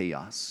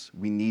chaos.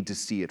 We need to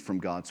see it from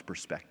God's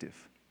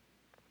perspective.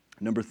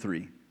 Number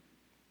 3,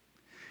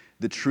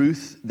 the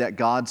truth that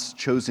God's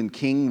chosen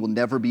king will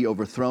never be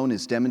overthrown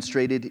is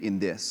demonstrated in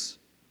this: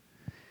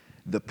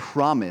 the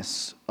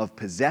promise of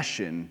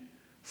possession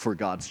for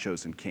God's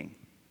chosen king.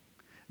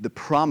 The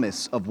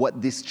promise of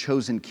what this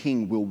chosen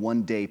king will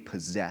one day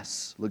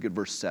possess. Look at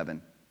verse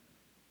 7.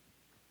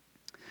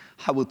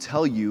 I will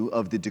tell you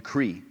of the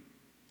decree.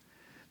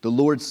 The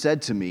Lord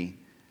said to me,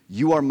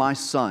 you are my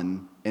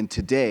son, and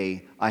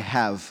today I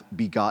have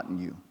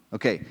begotten you.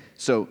 Okay,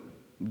 so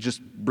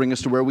just bring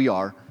us to where we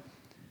are.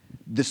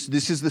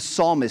 This is the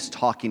psalmist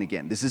talking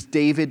again. This is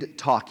David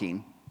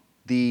talking,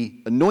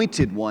 the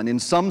anointed one in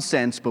some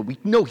sense, but we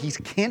know he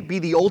can't be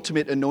the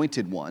ultimate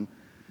anointed one.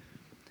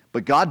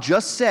 But God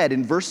just said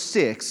in verse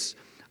 6,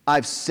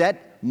 I've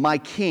set my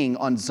king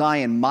on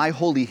Zion, my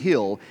holy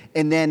hill.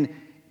 And then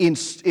in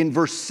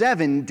verse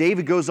 7,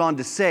 David goes on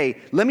to say,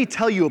 let me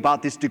tell you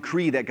about this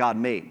decree that God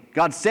made.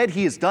 God said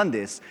he has done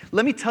this.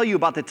 Let me tell you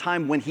about the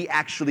time when he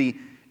actually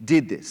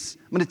did this.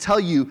 I'm going to tell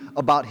you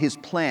about his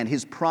plan,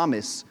 his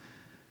promise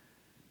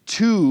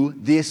to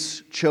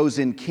this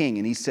chosen king.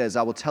 And he says,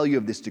 I will tell you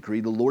of this decree.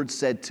 The Lord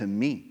said to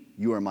me,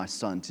 you are my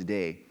son.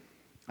 Today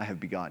I have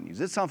begotten you. Does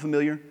that sound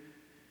familiar?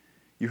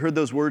 You heard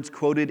those words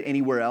quoted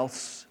anywhere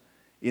else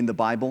in the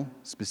Bible,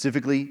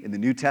 specifically in the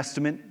New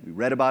Testament? We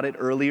read about it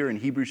earlier in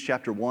Hebrews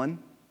chapter 1.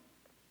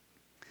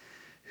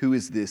 Who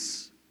is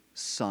this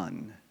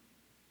son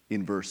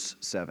in verse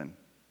 7?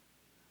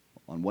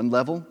 On one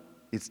level,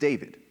 it's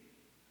David.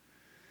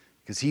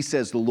 Because he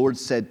says, the Lord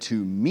said to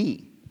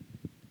me.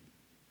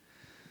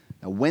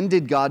 Now, when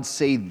did God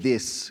say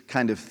this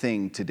kind of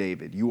thing to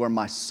David? You are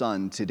my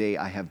son, today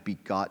I have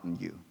begotten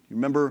you. You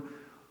remember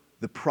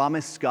the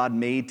promise God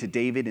made to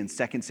David in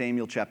 2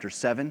 Samuel chapter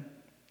 7?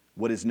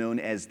 What is known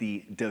as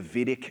the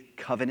Davidic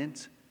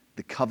covenant,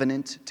 the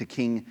covenant to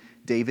King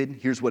David.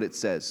 Here's what it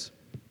says.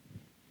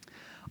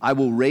 I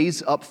will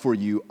raise up for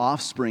you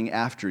offspring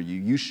after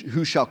you,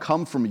 who shall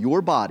come from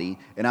your body,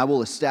 and I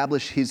will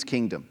establish his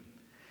kingdom.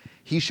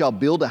 He shall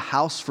build a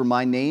house for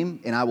my name,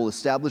 and I will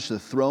establish the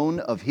throne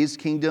of his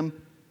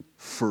kingdom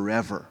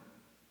forever.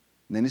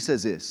 And then it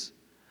says this,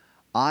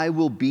 I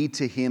will be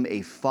to him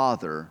a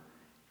father,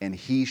 and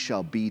he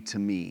shall be to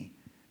me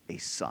a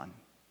son.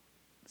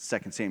 2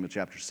 Samuel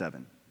chapter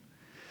 7.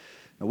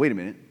 Now wait a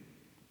minute.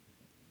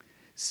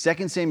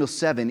 2 Samuel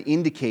 7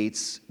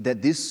 indicates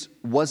that this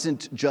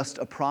wasn't just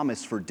a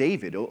promise for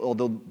David,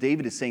 although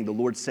David is saying the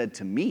Lord said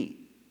to me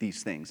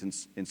these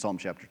things in Psalm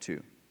chapter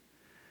 2.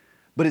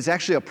 But it's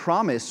actually a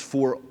promise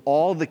for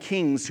all the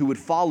kings who would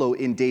follow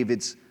in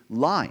David's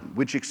line,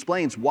 which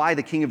explains why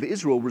the king of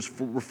Israel was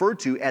referred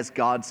to as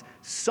God's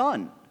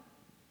son.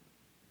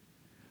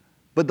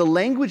 But the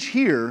language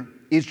here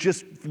is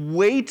just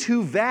way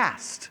too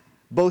vast,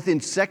 both in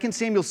 2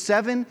 Samuel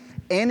 7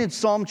 and in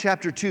Psalm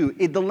chapter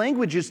 2. The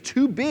language is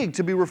too big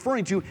to be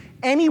referring to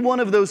any one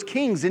of those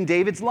kings in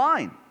David's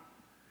line.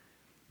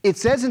 It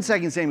says in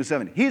 2 Samuel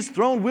 7, his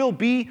throne will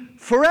be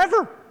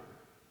forever.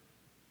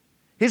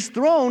 His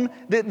throne,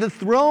 the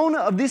throne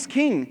of this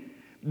king,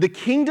 the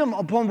kingdom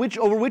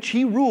over which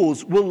he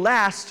rules will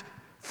last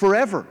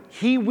forever.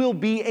 He will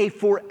be a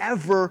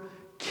forever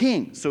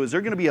king. So is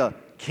there going to be a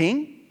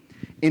king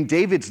in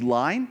David's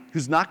line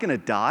who's not going to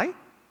die?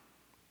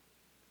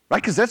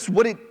 Right? Because that's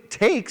what it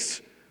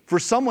takes for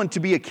someone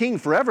to be a king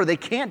forever. They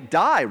can't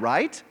die,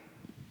 right?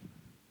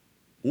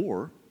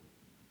 Or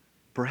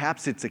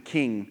perhaps it's a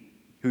king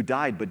who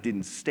died but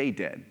didn't stay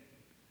dead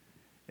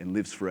and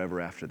lives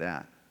forever after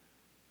that.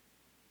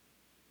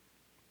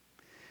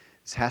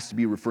 This has to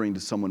be referring to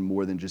someone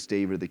more than just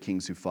David or the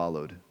kings who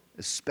followed,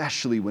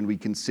 especially when we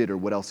consider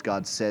what else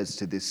God says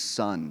to this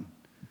son.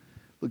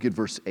 Look at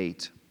verse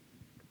 8.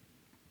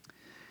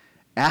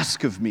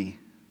 Ask of me,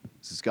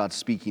 this is God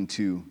speaking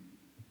to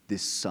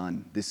this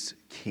son, this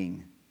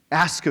king.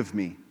 Ask of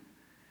me,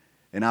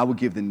 and I will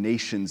give the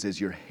nations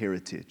as your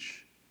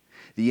heritage,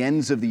 the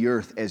ends of the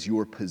earth as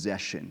your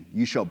possession.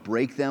 You shall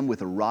break them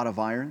with a rod of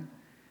iron,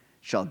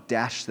 shall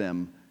dash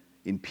them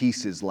in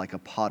pieces like a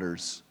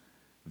potter's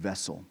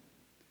vessel.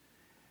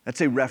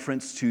 That's a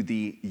reference to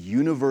the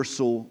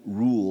universal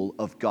rule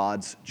of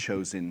God's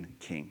chosen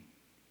king.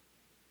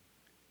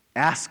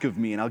 Ask of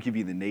me, and I'll give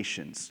you the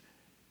nations.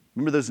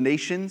 Remember those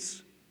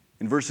nations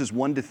in verses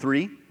 1 to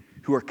 3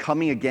 who are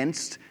coming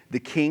against the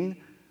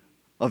king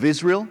of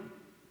Israel?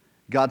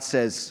 God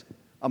says,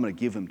 I'm going to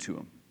give them to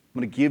him. I'm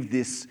going to give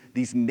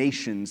these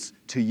nations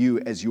to you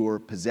as your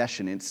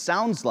possession. And it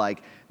sounds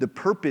like the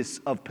purpose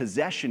of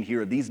possession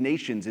here of these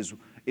nations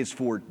is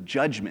for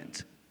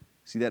judgment.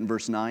 See that in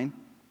verse 9?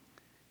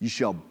 You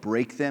shall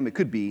break them. It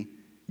could be,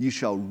 you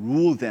shall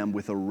rule them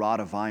with a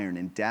rod of iron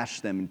and dash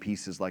them in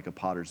pieces like a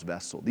potter's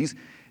vessel.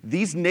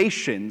 These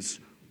nations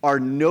are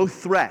no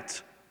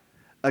threat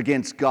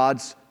against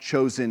God's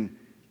chosen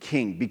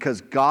king,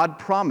 because God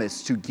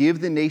promised to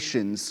give the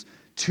nations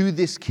to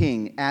this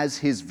king as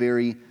his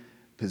very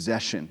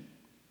possession.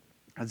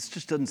 Now, this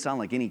just doesn't sound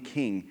like any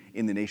king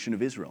in the nation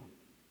of Israel.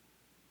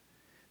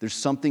 There's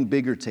something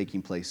bigger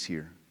taking place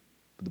here.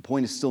 But the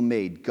point is still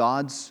made.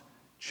 God's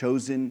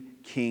chosen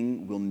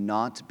king will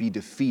not be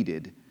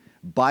defeated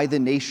by the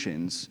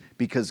nations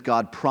because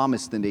God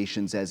promised the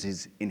nations as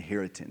his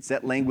inheritance.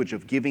 That language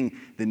of giving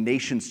the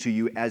nations to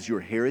you as your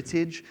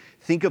heritage,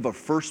 think of a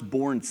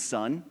firstborn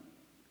son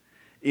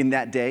in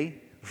that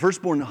day.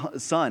 Firstborn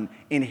son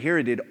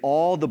inherited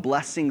all the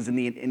blessings and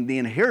the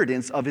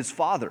inheritance of his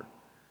father.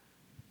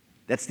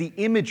 That's the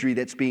imagery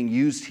that's being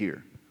used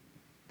here.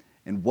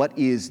 And what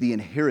is the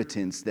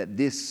inheritance that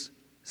this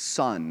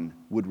son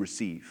would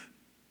receive?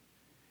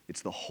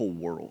 It's the whole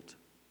world.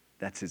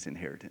 That's his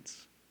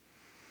inheritance.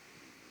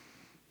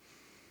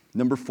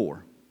 Number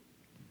 4,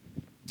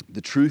 the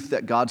truth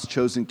that God's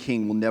chosen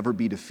king will never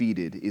be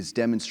defeated is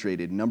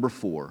demonstrated, number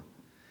 4,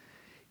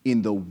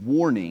 in the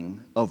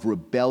warning of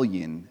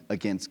rebellion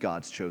against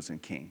God's chosen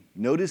king.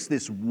 Notice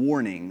this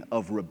warning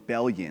of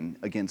rebellion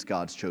against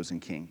God's chosen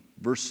king.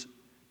 Verse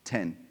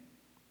 10.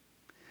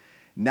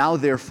 Now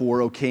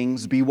therefore, O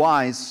kings, be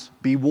wise,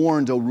 be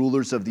warned, O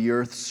rulers of the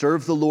earth,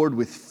 serve the Lord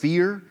with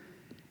fear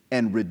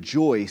and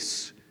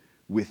rejoice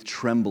with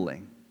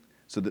trembling.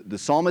 So the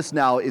psalmist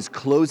now is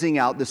closing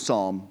out the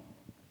psalm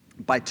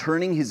by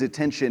turning his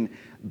attention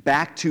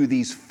back to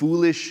these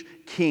foolish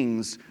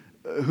kings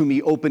whom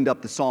he opened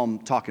up the psalm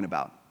talking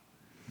about.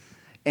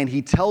 And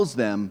he tells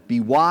them, be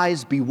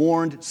wise, be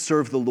warned,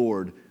 serve the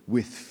Lord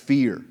with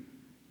fear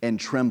and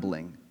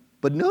trembling.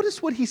 But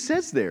notice what he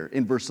says there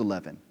in verse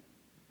 11.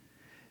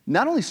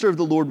 Not only serve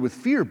the Lord with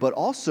fear, but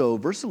also,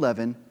 verse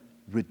 11,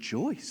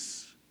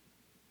 rejoice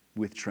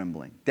with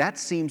trembling. That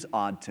seems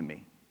odd to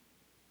me.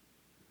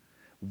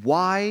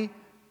 Why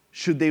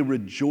should they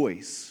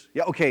rejoice?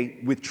 Yeah, okay,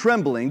 with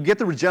trembling, get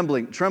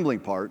the trembling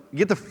part,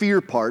 get the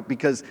fear part,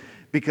 because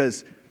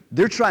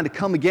they're trying to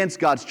come against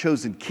God's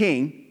chosen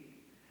king,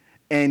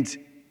 and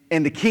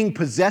the king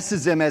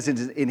possesses them as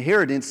an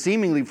inheritance,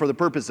 seemingly for the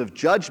purpose of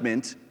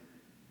judgment,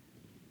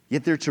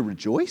 yet they're to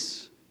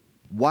rejoice?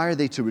 Why are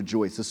they to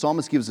rejoice? The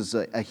psalmist gives us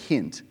a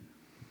hint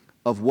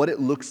of what it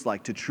looks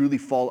like to truly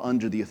fall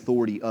under the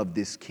authority of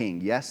this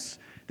king. Yes,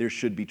 there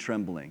should be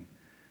trembling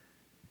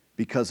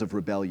because of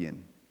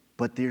rebellion,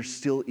 but there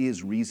still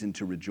is reason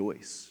to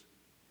rejoice,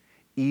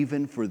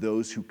 even for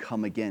those who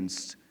come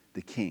against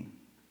the king.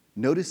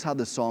 Notice how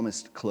the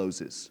psalmist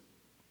closes.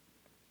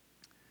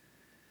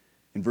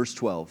 In verse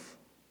 12,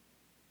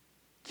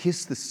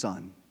 kiss the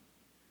Son,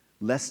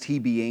 lest he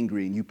be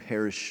angry and you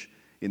perish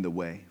in the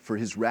way, for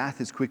his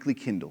wrath is quickly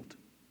kindled.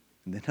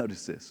 And then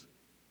notice this,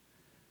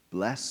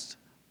 blessed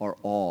are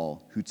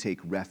all who take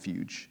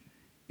refuge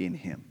in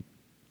him.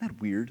 Isn't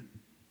that weird?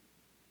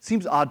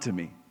 Seems odd to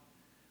me.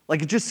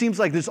 Like, it just seems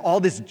like there's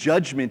all this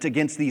judgment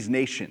against these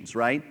nations,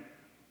 right?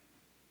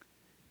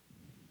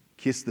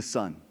 Kiss the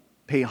Son.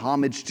 Pay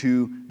homage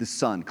to the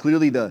Son.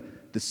 Clearly the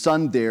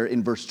Son there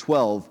in verse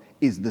 12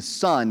 is the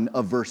son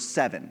of verse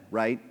 7,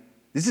 right?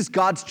 This is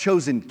God's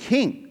chosen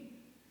king.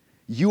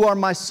 You are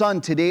my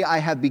son, today I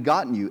have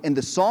begotten you. And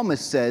the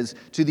psalmist says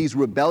to these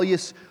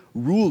rebellious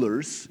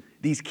rulers,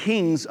 these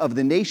kings of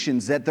the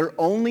nations, that their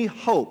only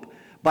hope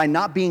by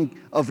not being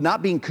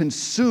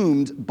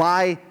consumed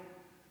by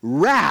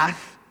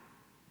wrath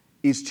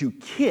is to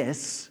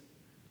kiss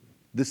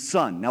the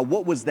Son. Now,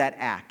 what was that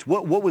act?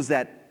 What was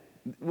that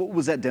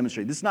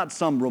demonstrated? This is not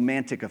some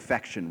romantic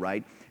affection,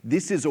 right?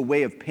 This is a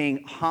way of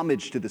paying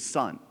homage to the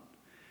Son.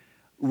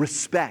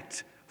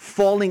 Respect,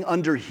 falling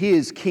under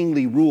his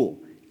kingly rule.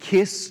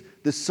 Kiss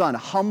the Son.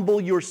 Humble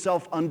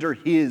yourself under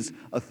his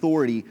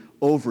authority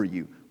over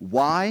you.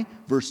 Why?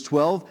 Verse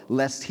 12,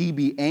 lest he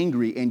be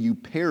angry and you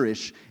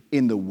perish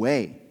in the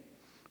way.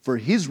 For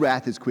his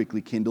wrath is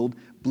quickly kindled.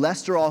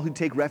 Blessed are all who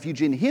take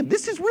refuge in him.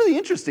 This is really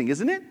interesting,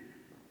 isn't it?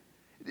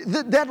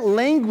 That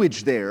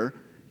language there,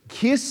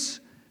 kiss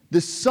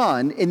the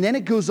Son, and then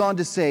it goes on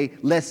to say,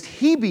 lest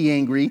he be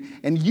angry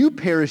and you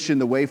perish in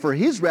the way, for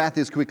his wrath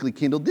is quickly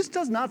kindled. This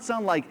does not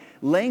sound like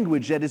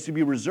language that is to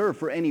be reserved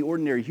for any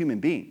ordinary human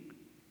being.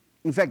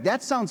 In fact,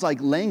 that sounds like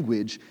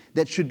language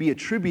that should be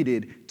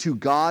attributed to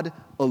God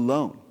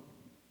alone.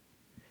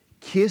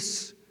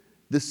 Kiss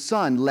the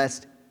Son,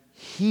 lest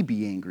he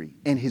be angry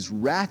and his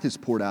wrath is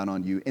poured out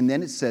on you. And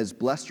then it says,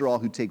 blessed are all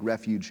who take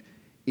refuge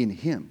in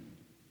him.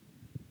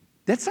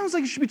 That sounds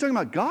like it should be talking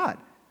about God.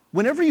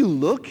 Whenever you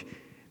look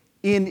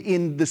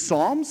in the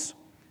Psalms,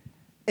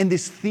 and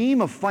this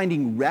theme of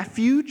finding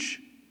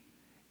refuge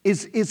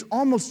is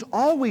almost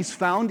always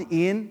found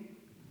in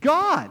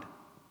God.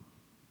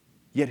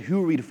 Yet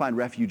who are we to find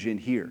refuge in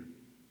here?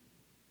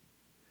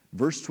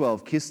 Verse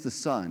 12, kiss the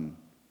Son,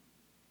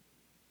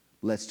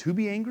 lest who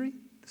be angry?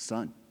 The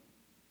Son.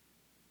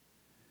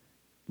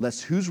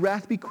 Lest whose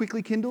wrath be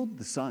quickly kindled?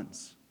 The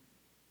Son's.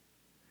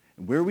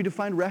 And where are we to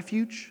find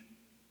refuge?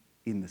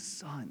 In the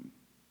Son.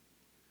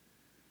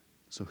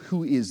 So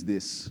who is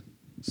this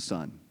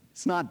Son?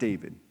 It's not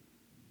David.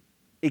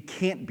 It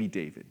can't be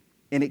David.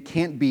 And it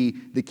can't be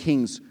the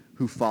kings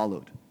who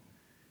followed.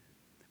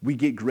 We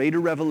get greater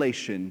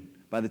revelation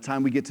by the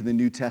time we get to the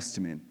New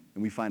Testament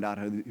and we find out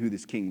who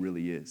this king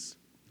really is.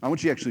 I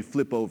want you to actually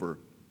flip over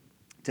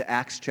to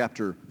Acts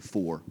chapter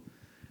 4.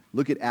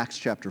 Look at Acts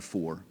chapter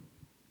 4.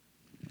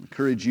 I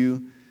encourage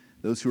you,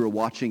 those who are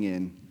watching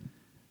in,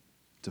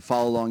 to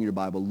follow along your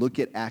Bible. Look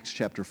at Acts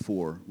chapter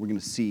 4. We're going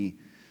to see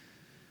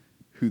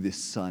who this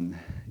Son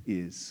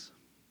is.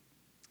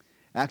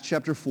 Acts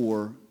chapter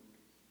 4,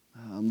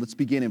 let's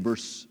begin in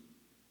let's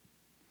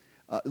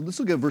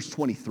look at verse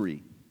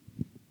 23.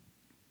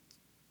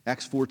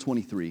 Acts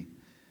 4:23.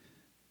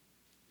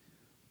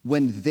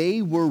 When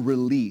they were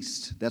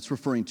released, that's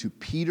referring to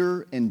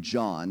Peter and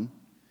John,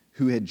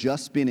 who had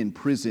just been in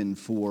prison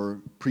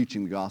for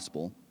preaching the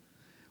gospel.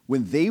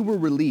 When they were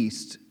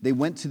released, they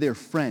went to their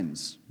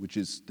friends, which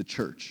is the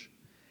church,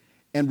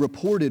 and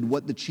reported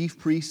what the chief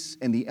priests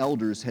and the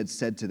elders had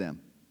said to them.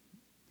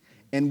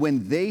 And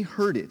when they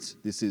heard it,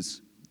 this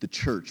is the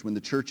church, when the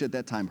church at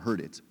that time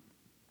heard it,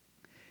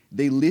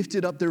 they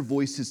lifted up their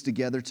voices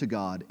together to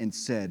God and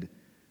said,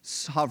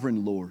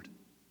 Sovereign Lord,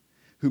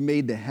 who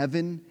made the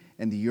heaven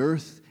and the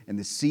earth and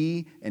the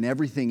sea and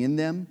everything in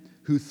them,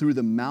 who through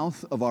the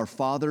mouth of our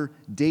father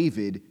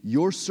David,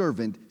 your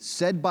servant,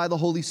 said by the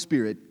Holy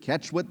Spirit,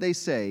 catch what they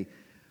say,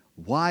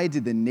 why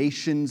did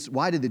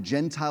the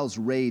Gentiles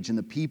rage and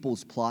the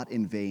peoples plot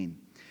in vain?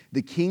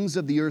 The kings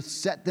of the earth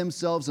set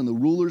themselves and the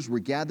rulers were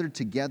gathered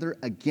together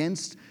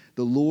against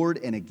the Lord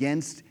and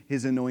against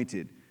his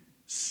anointed.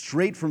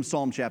 Straight from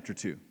Psalm chapter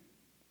 2.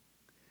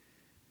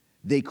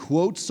 They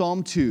quote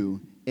Psalm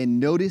 2 and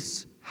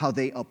notice how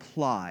they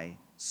apply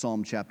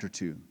Psalm chapter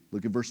 2.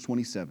 Look at verse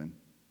 27.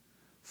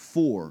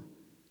 For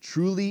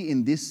truly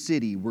in this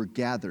city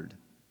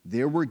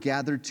there were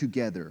gathered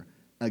together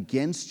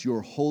against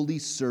your holy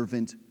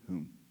servant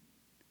whom?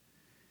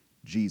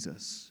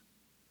 Jesus,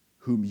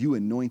 whom you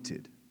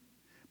anointed.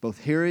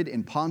 Both Herod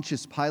and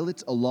Pontius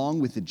Pilate, along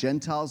with the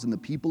Gentiles and the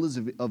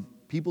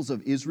peoples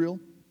of Israel,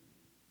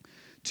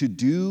 to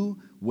do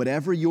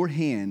whatever your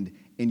hand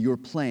and your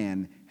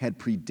plan had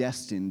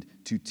predestined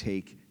to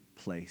take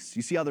place.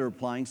 You see how they're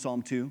applying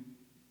Psalm 2?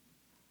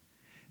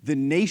 The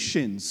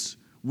nations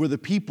were the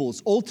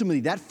peoples.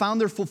 Ultimately, that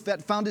found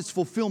its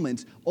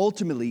fulfillment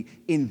ultimately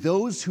in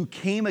those who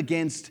came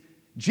against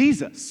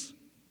Jesus,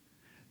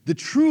 the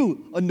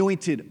true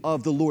anointed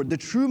of the Lord, the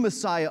true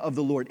Messiah of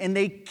the Lord, and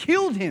they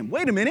killed him.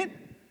 Wait a minute.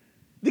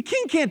 The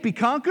king can't be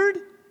conquered.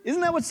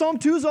 Isn't that what Psalm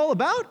 2 is all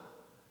about?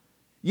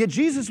 Yet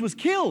Jesus was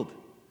killed.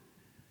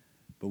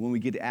 But when we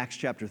get to Acts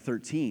chapter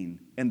 13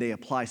 and they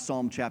apply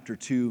Psalm chapter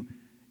 2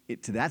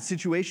 to that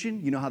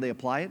situation, you know how they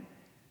apply it?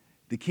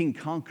 The king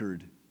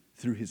conquered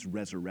through his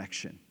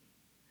resurrection.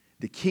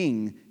 The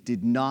king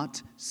did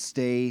not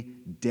stay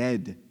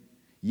dead.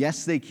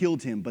 Yes, they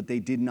killed him, but they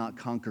did not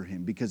conquer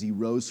him because he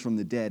rose from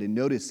the dead. And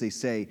notice they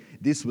say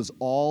this was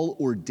all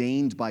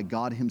ordained by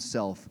God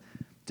himself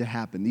to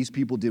happen. These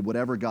people did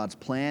whatever God's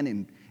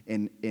plan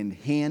and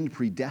hand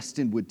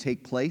predestined would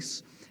take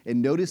place. And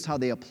notice how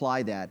they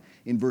apply that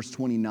in verse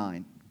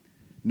 29.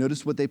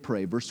 Notice what they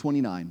pray. Verse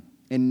 29.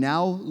 And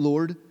now,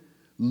 Lord,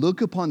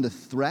 look upon their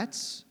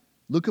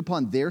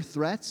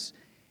threats,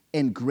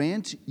 and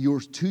grant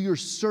to your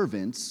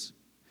servants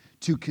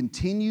to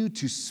continue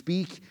to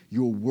speak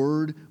your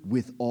word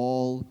with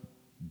all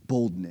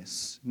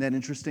boldness. Isn't that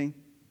interesting?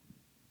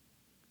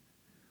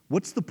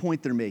 What's the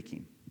point they're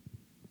making?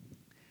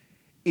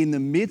 In the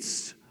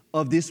midst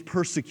of this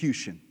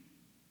persecution,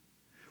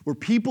 where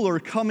people are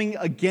coming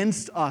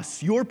against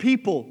us, your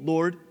people,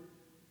 Lord,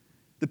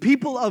 the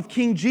people of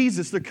King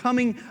Jesus, they're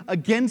coming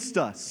against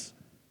us.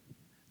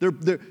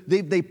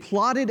 They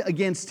plotted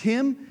against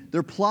him.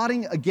 They're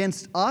plotting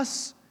against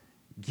us.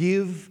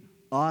 Give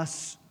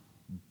us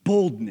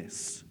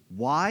boldness.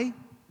 Why?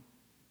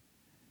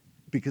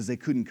 Because they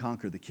couldn't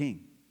conquer the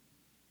king.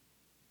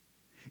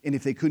 And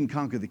if they couldn't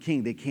conquer the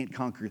king, they can't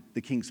conquer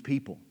the king's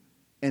people.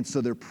 And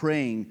so they're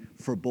praying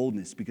for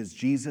boldness because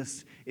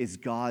Jesus is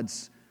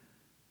God's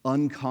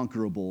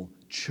unconquerable,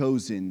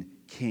 chosen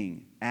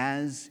king.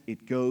 As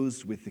it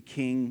goes with the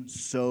king,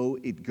 so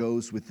it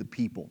goes with the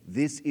people.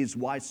 This is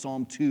why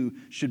Psalm 2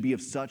 should be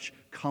of such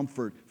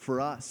comfort for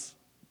us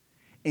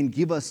and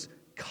give us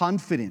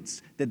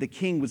confidence that the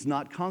king was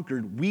not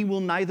conquered. We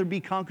will neither be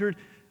conquered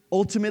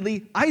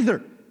ultimately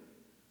either.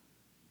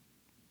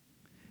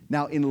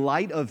 Now, in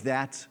light of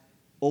that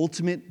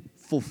ultimate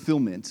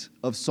fulfillment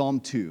of Psalm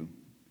 2,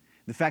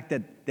 the fact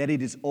that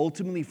it is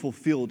ultimately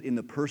fulfilled in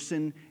the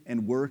person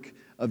and work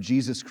of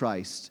Jesus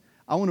Christ,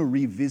 I want to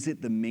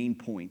revisit the main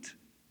point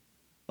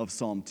of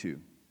Psalm 2.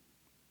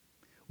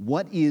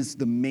 What is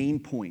the main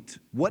point?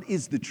 What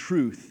is the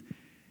truth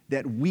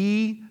that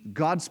we,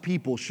 God's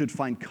people, should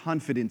find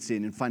confidence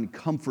in and find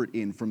comfort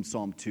in from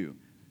Psalm 2?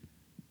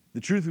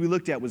 The truth we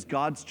looked at was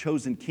God's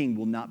chosen king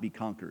will not be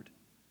conquered.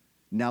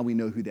 Now we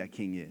know who that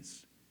king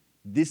is.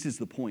 This is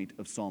the point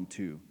of Psalm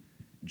 2.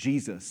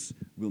 Jesus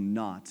will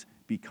not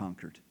be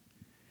conquered.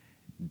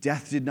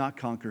 Death did not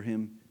conquer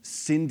him.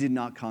 Sin did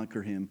not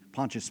conquer him.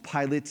 Pontius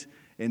Pilate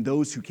and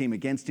those who came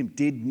against him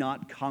did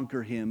not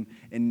conquer him,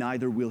 and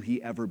neither will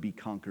he ever be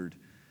conquered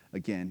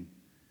again.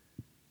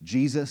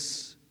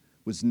 Jesus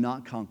was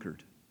not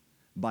conquered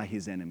by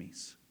his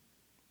enemies.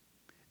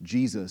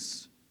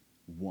 Jesus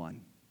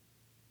won.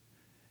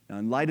 Now,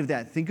 in light of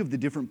that, think of the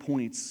different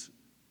points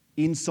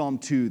in Psalm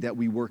 2 that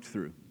we worked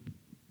through.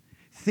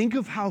 Think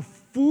of how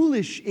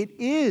foolish it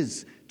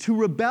is to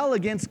rebel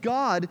against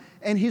God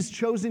and his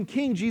chosen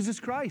king, Jesus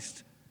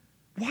Christ.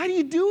 Why do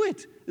you do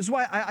it? This is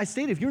why I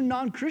stated, if you're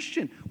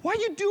non-Christian, why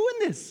are you doing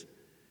this?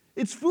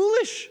 It's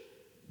foolish.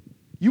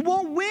 You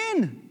won't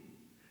win.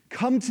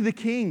 Come to the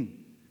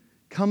king.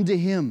 Come to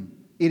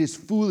him. It is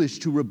foolish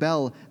to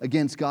rebel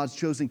against God's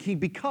chosen king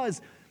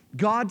because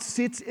God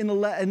sits in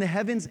the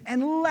heavens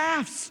and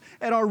laughs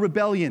at our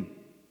rebellion.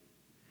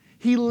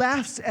 He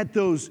laughs at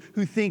those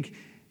who think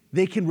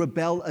they can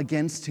rebel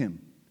against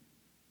him.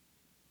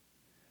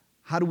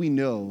 How do we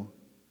know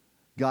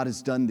God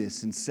has done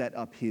this and set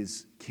up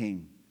his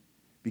king?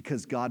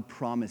 Because God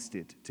promised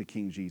it to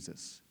King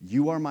Jesus.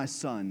 You are my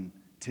son,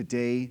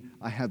 today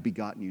I have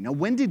begotten you. Now,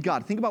 when did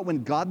God, think about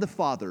when God the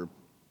Father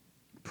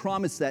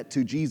promised that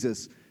to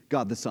Jesus,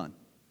 God the Son.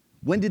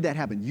 When did that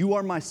happen? You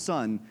are my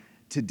son,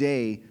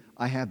 today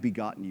I have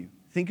begotten you.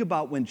 Think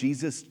about when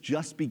Jesus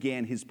just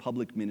began his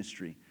public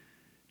ministry.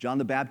 John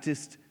the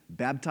Baptist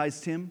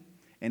baptized him,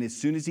 and as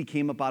soon as he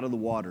came up out of the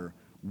water,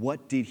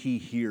 what did he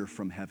hear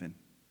from heaven?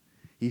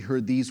 He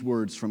heard these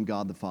words from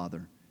God the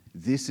Father.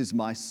 This is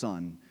my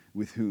son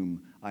with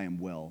whom I am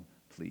well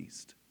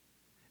pleased.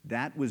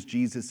 That was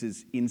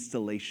Jesus'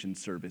 installation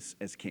service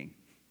as king.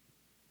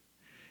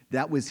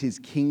 That was his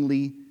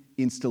kingly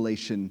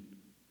installation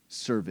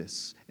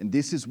service. And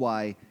this is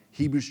why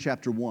Hebrews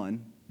chapter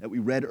 1, that we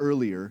read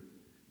earlier,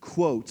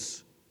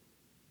 quotes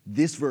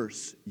this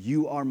verse,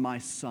 you are my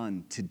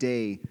son,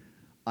 today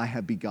I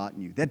have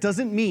begotten you. That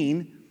doesn't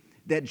mean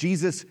that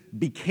Jesus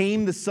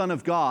became the Son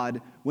of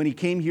God when he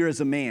came here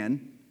as a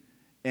man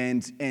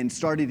and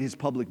started his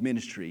public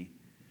ministry.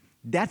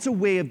 That's a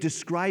way of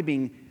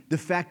describing the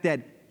fact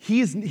that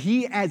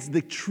he as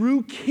the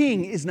true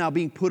king is now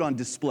being put on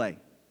display.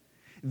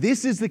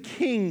 This is the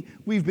king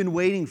we've been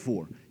waiting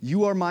for.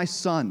 You are my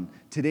son.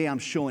 Today I'm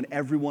showing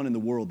everyone in the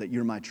world that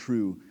you're my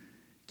true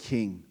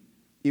king.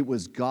 It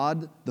was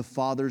God the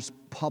Father's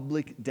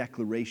public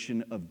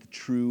declaration of the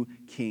true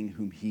king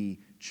whom he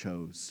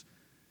chose.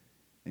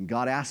 And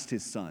God asked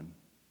his son,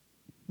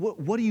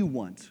 what do you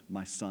want,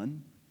 my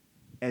son,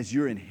 as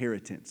your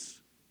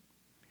inheritance?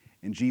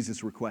 And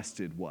Jesus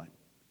requested what?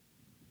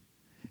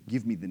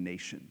 Give me the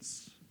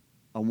nations.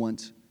 I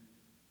want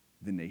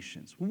the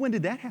nations. Well, when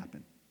did that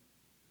happen?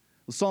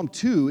 Well, Psalm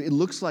 2, it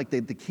looks like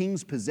that the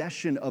king's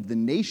possession of the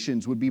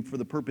nations would be for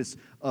the purpose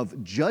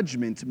of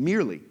judgment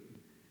merely.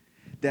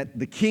 That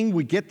the king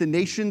would get the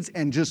nations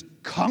and just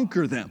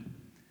conquer them.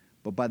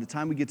 But by the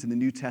time we get to the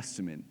New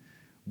Testament,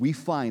 we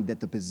find that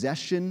the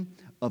possession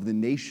of the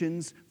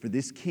nations for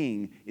this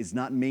king is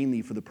not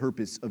mainly for the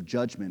purpose of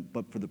judgment,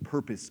 but for the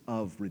purpose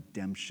of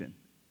redemption.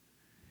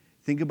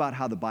 Think about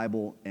how the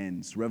Bible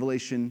ends.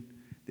 Revelation,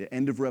 the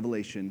end of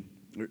Revelation,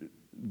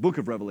 book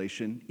of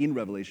Revelation, in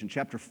Revelation,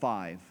 chapter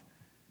 5,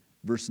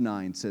 verse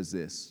 9 says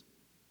this.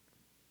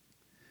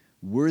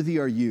 Worthy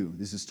are you,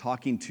 this is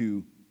talking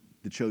to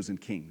the chosen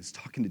king, this is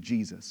talking to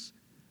Jesus.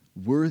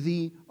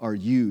 Worthy are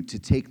you to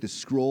take the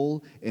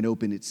scroll and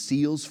open its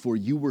seals, for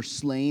you were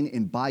slain,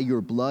 and by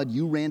your blood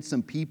you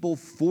ransomed people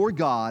for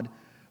God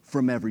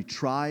from every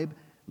tribe,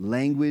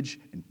 language,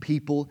 and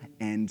people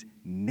and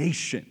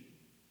nation.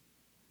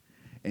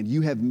 And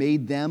you have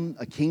made them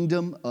a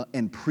kingdom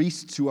and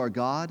priests to our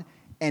God,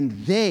 and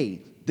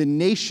they, the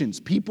nations,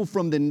 people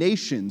from the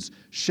nations,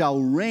 shall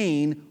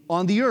reign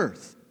on the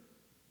earth.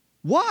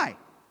 Why?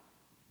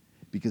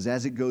 Because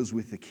as it goes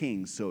with the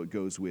king, so it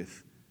goes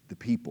with the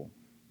people.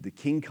 The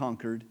king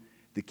conquered,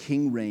 the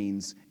king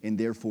reigns, and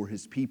therefore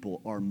his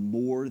people are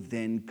more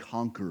than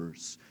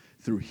conquerors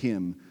through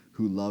him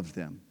who loved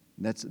them.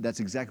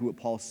 That's exactly what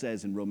Paul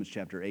says in Romans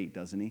chapter 8,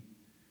 doesn't he?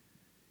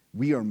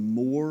 We are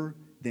more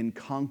than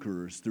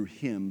conquerors through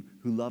him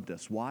who loved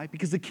us. Why?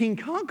 Because the King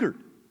conquered,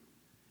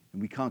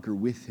 and we conquer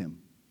with him.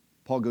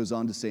 Paul goes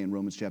on to say in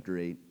Romans chapter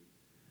 8,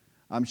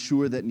 I'm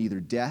sure that neither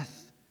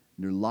death,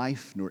 nor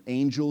life, nor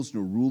angels,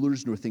 nor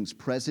rulers, nor things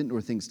present,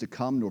 nor things to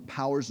come, nor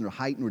powers, nor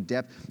height, nor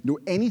depth, nor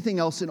anything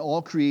else in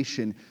all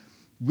creation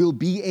will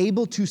be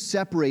able to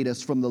separate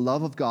us from the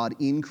love of God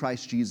in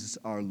Christ Jesus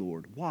our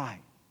Lord. Why?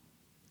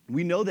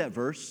 We know that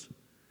verse,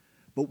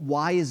 but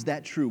why is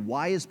that true?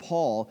 Why is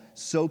Paul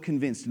so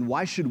convinced? And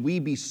why should we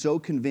be so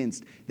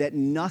convinced that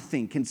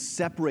nothing can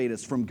separate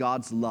us from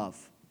God's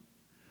love?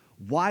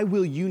 Why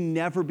will you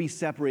never be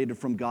separated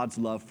from God's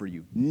love for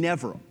you?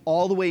 Never,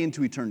 all the way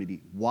into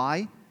eternity.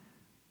 Why?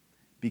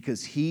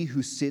 Because he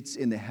who sits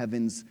in the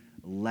heavens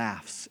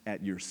laughs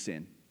at your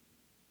sin.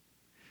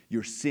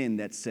 Your sin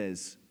that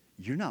says,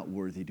 you're not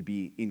worthy to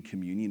be in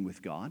communion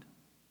with God.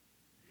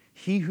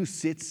 He who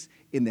sits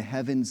in the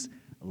heavens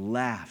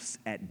laughs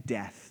at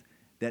death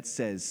that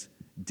says,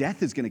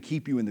 death is going to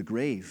keep you in the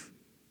grave.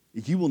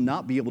 You will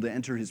not be able to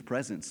enter his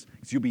presence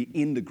because you'll be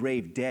in the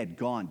grave, dead,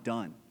 gone,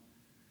 done.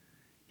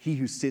 He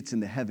who sits in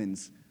the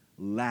heavens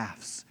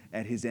laughs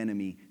at his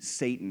enemy,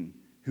 Satan,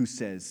 who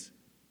says,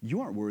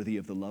 you aren't worthy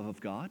of the love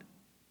of God.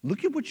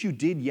 Look at what you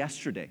did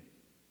yesterday.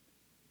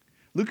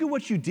 Look at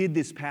what you did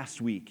this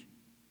past week.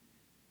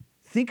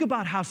 Think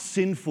about how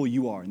sinful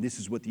you are, and this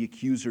is what the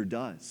accuser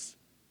does.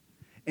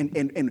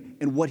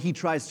 And what he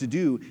tries to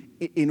do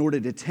in order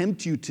to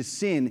tempt you to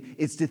sin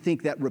is to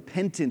think that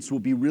repentance will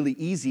be really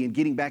easy and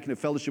getting back into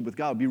fellowship with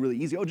God will be really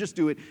easy. Oh, just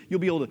do it. You'll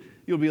be able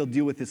to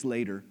deal with this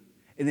later.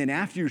 And then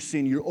after your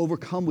sin, you're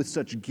overcome with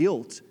such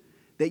guilt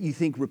that you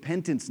think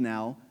repentance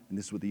now, and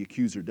this is what the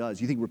accuser does,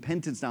 you think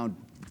repentance now and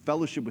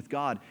fellowship with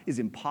God is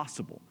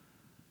impossible.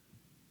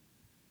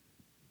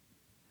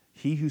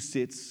 He who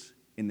sits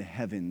in the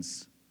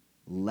heavens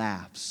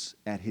laughs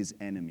at his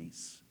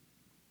enemies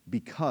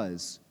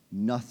because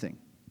nothing,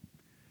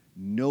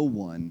 no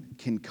one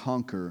can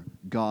conquer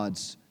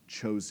God's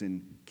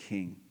chosen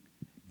king.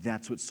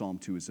 That's what Psalm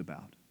 2 is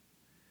about.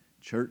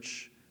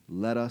 Church,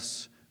 let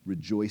us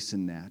rejoice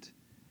in that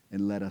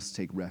and let us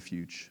take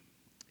refuge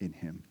in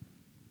him.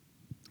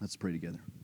 Let's pray together.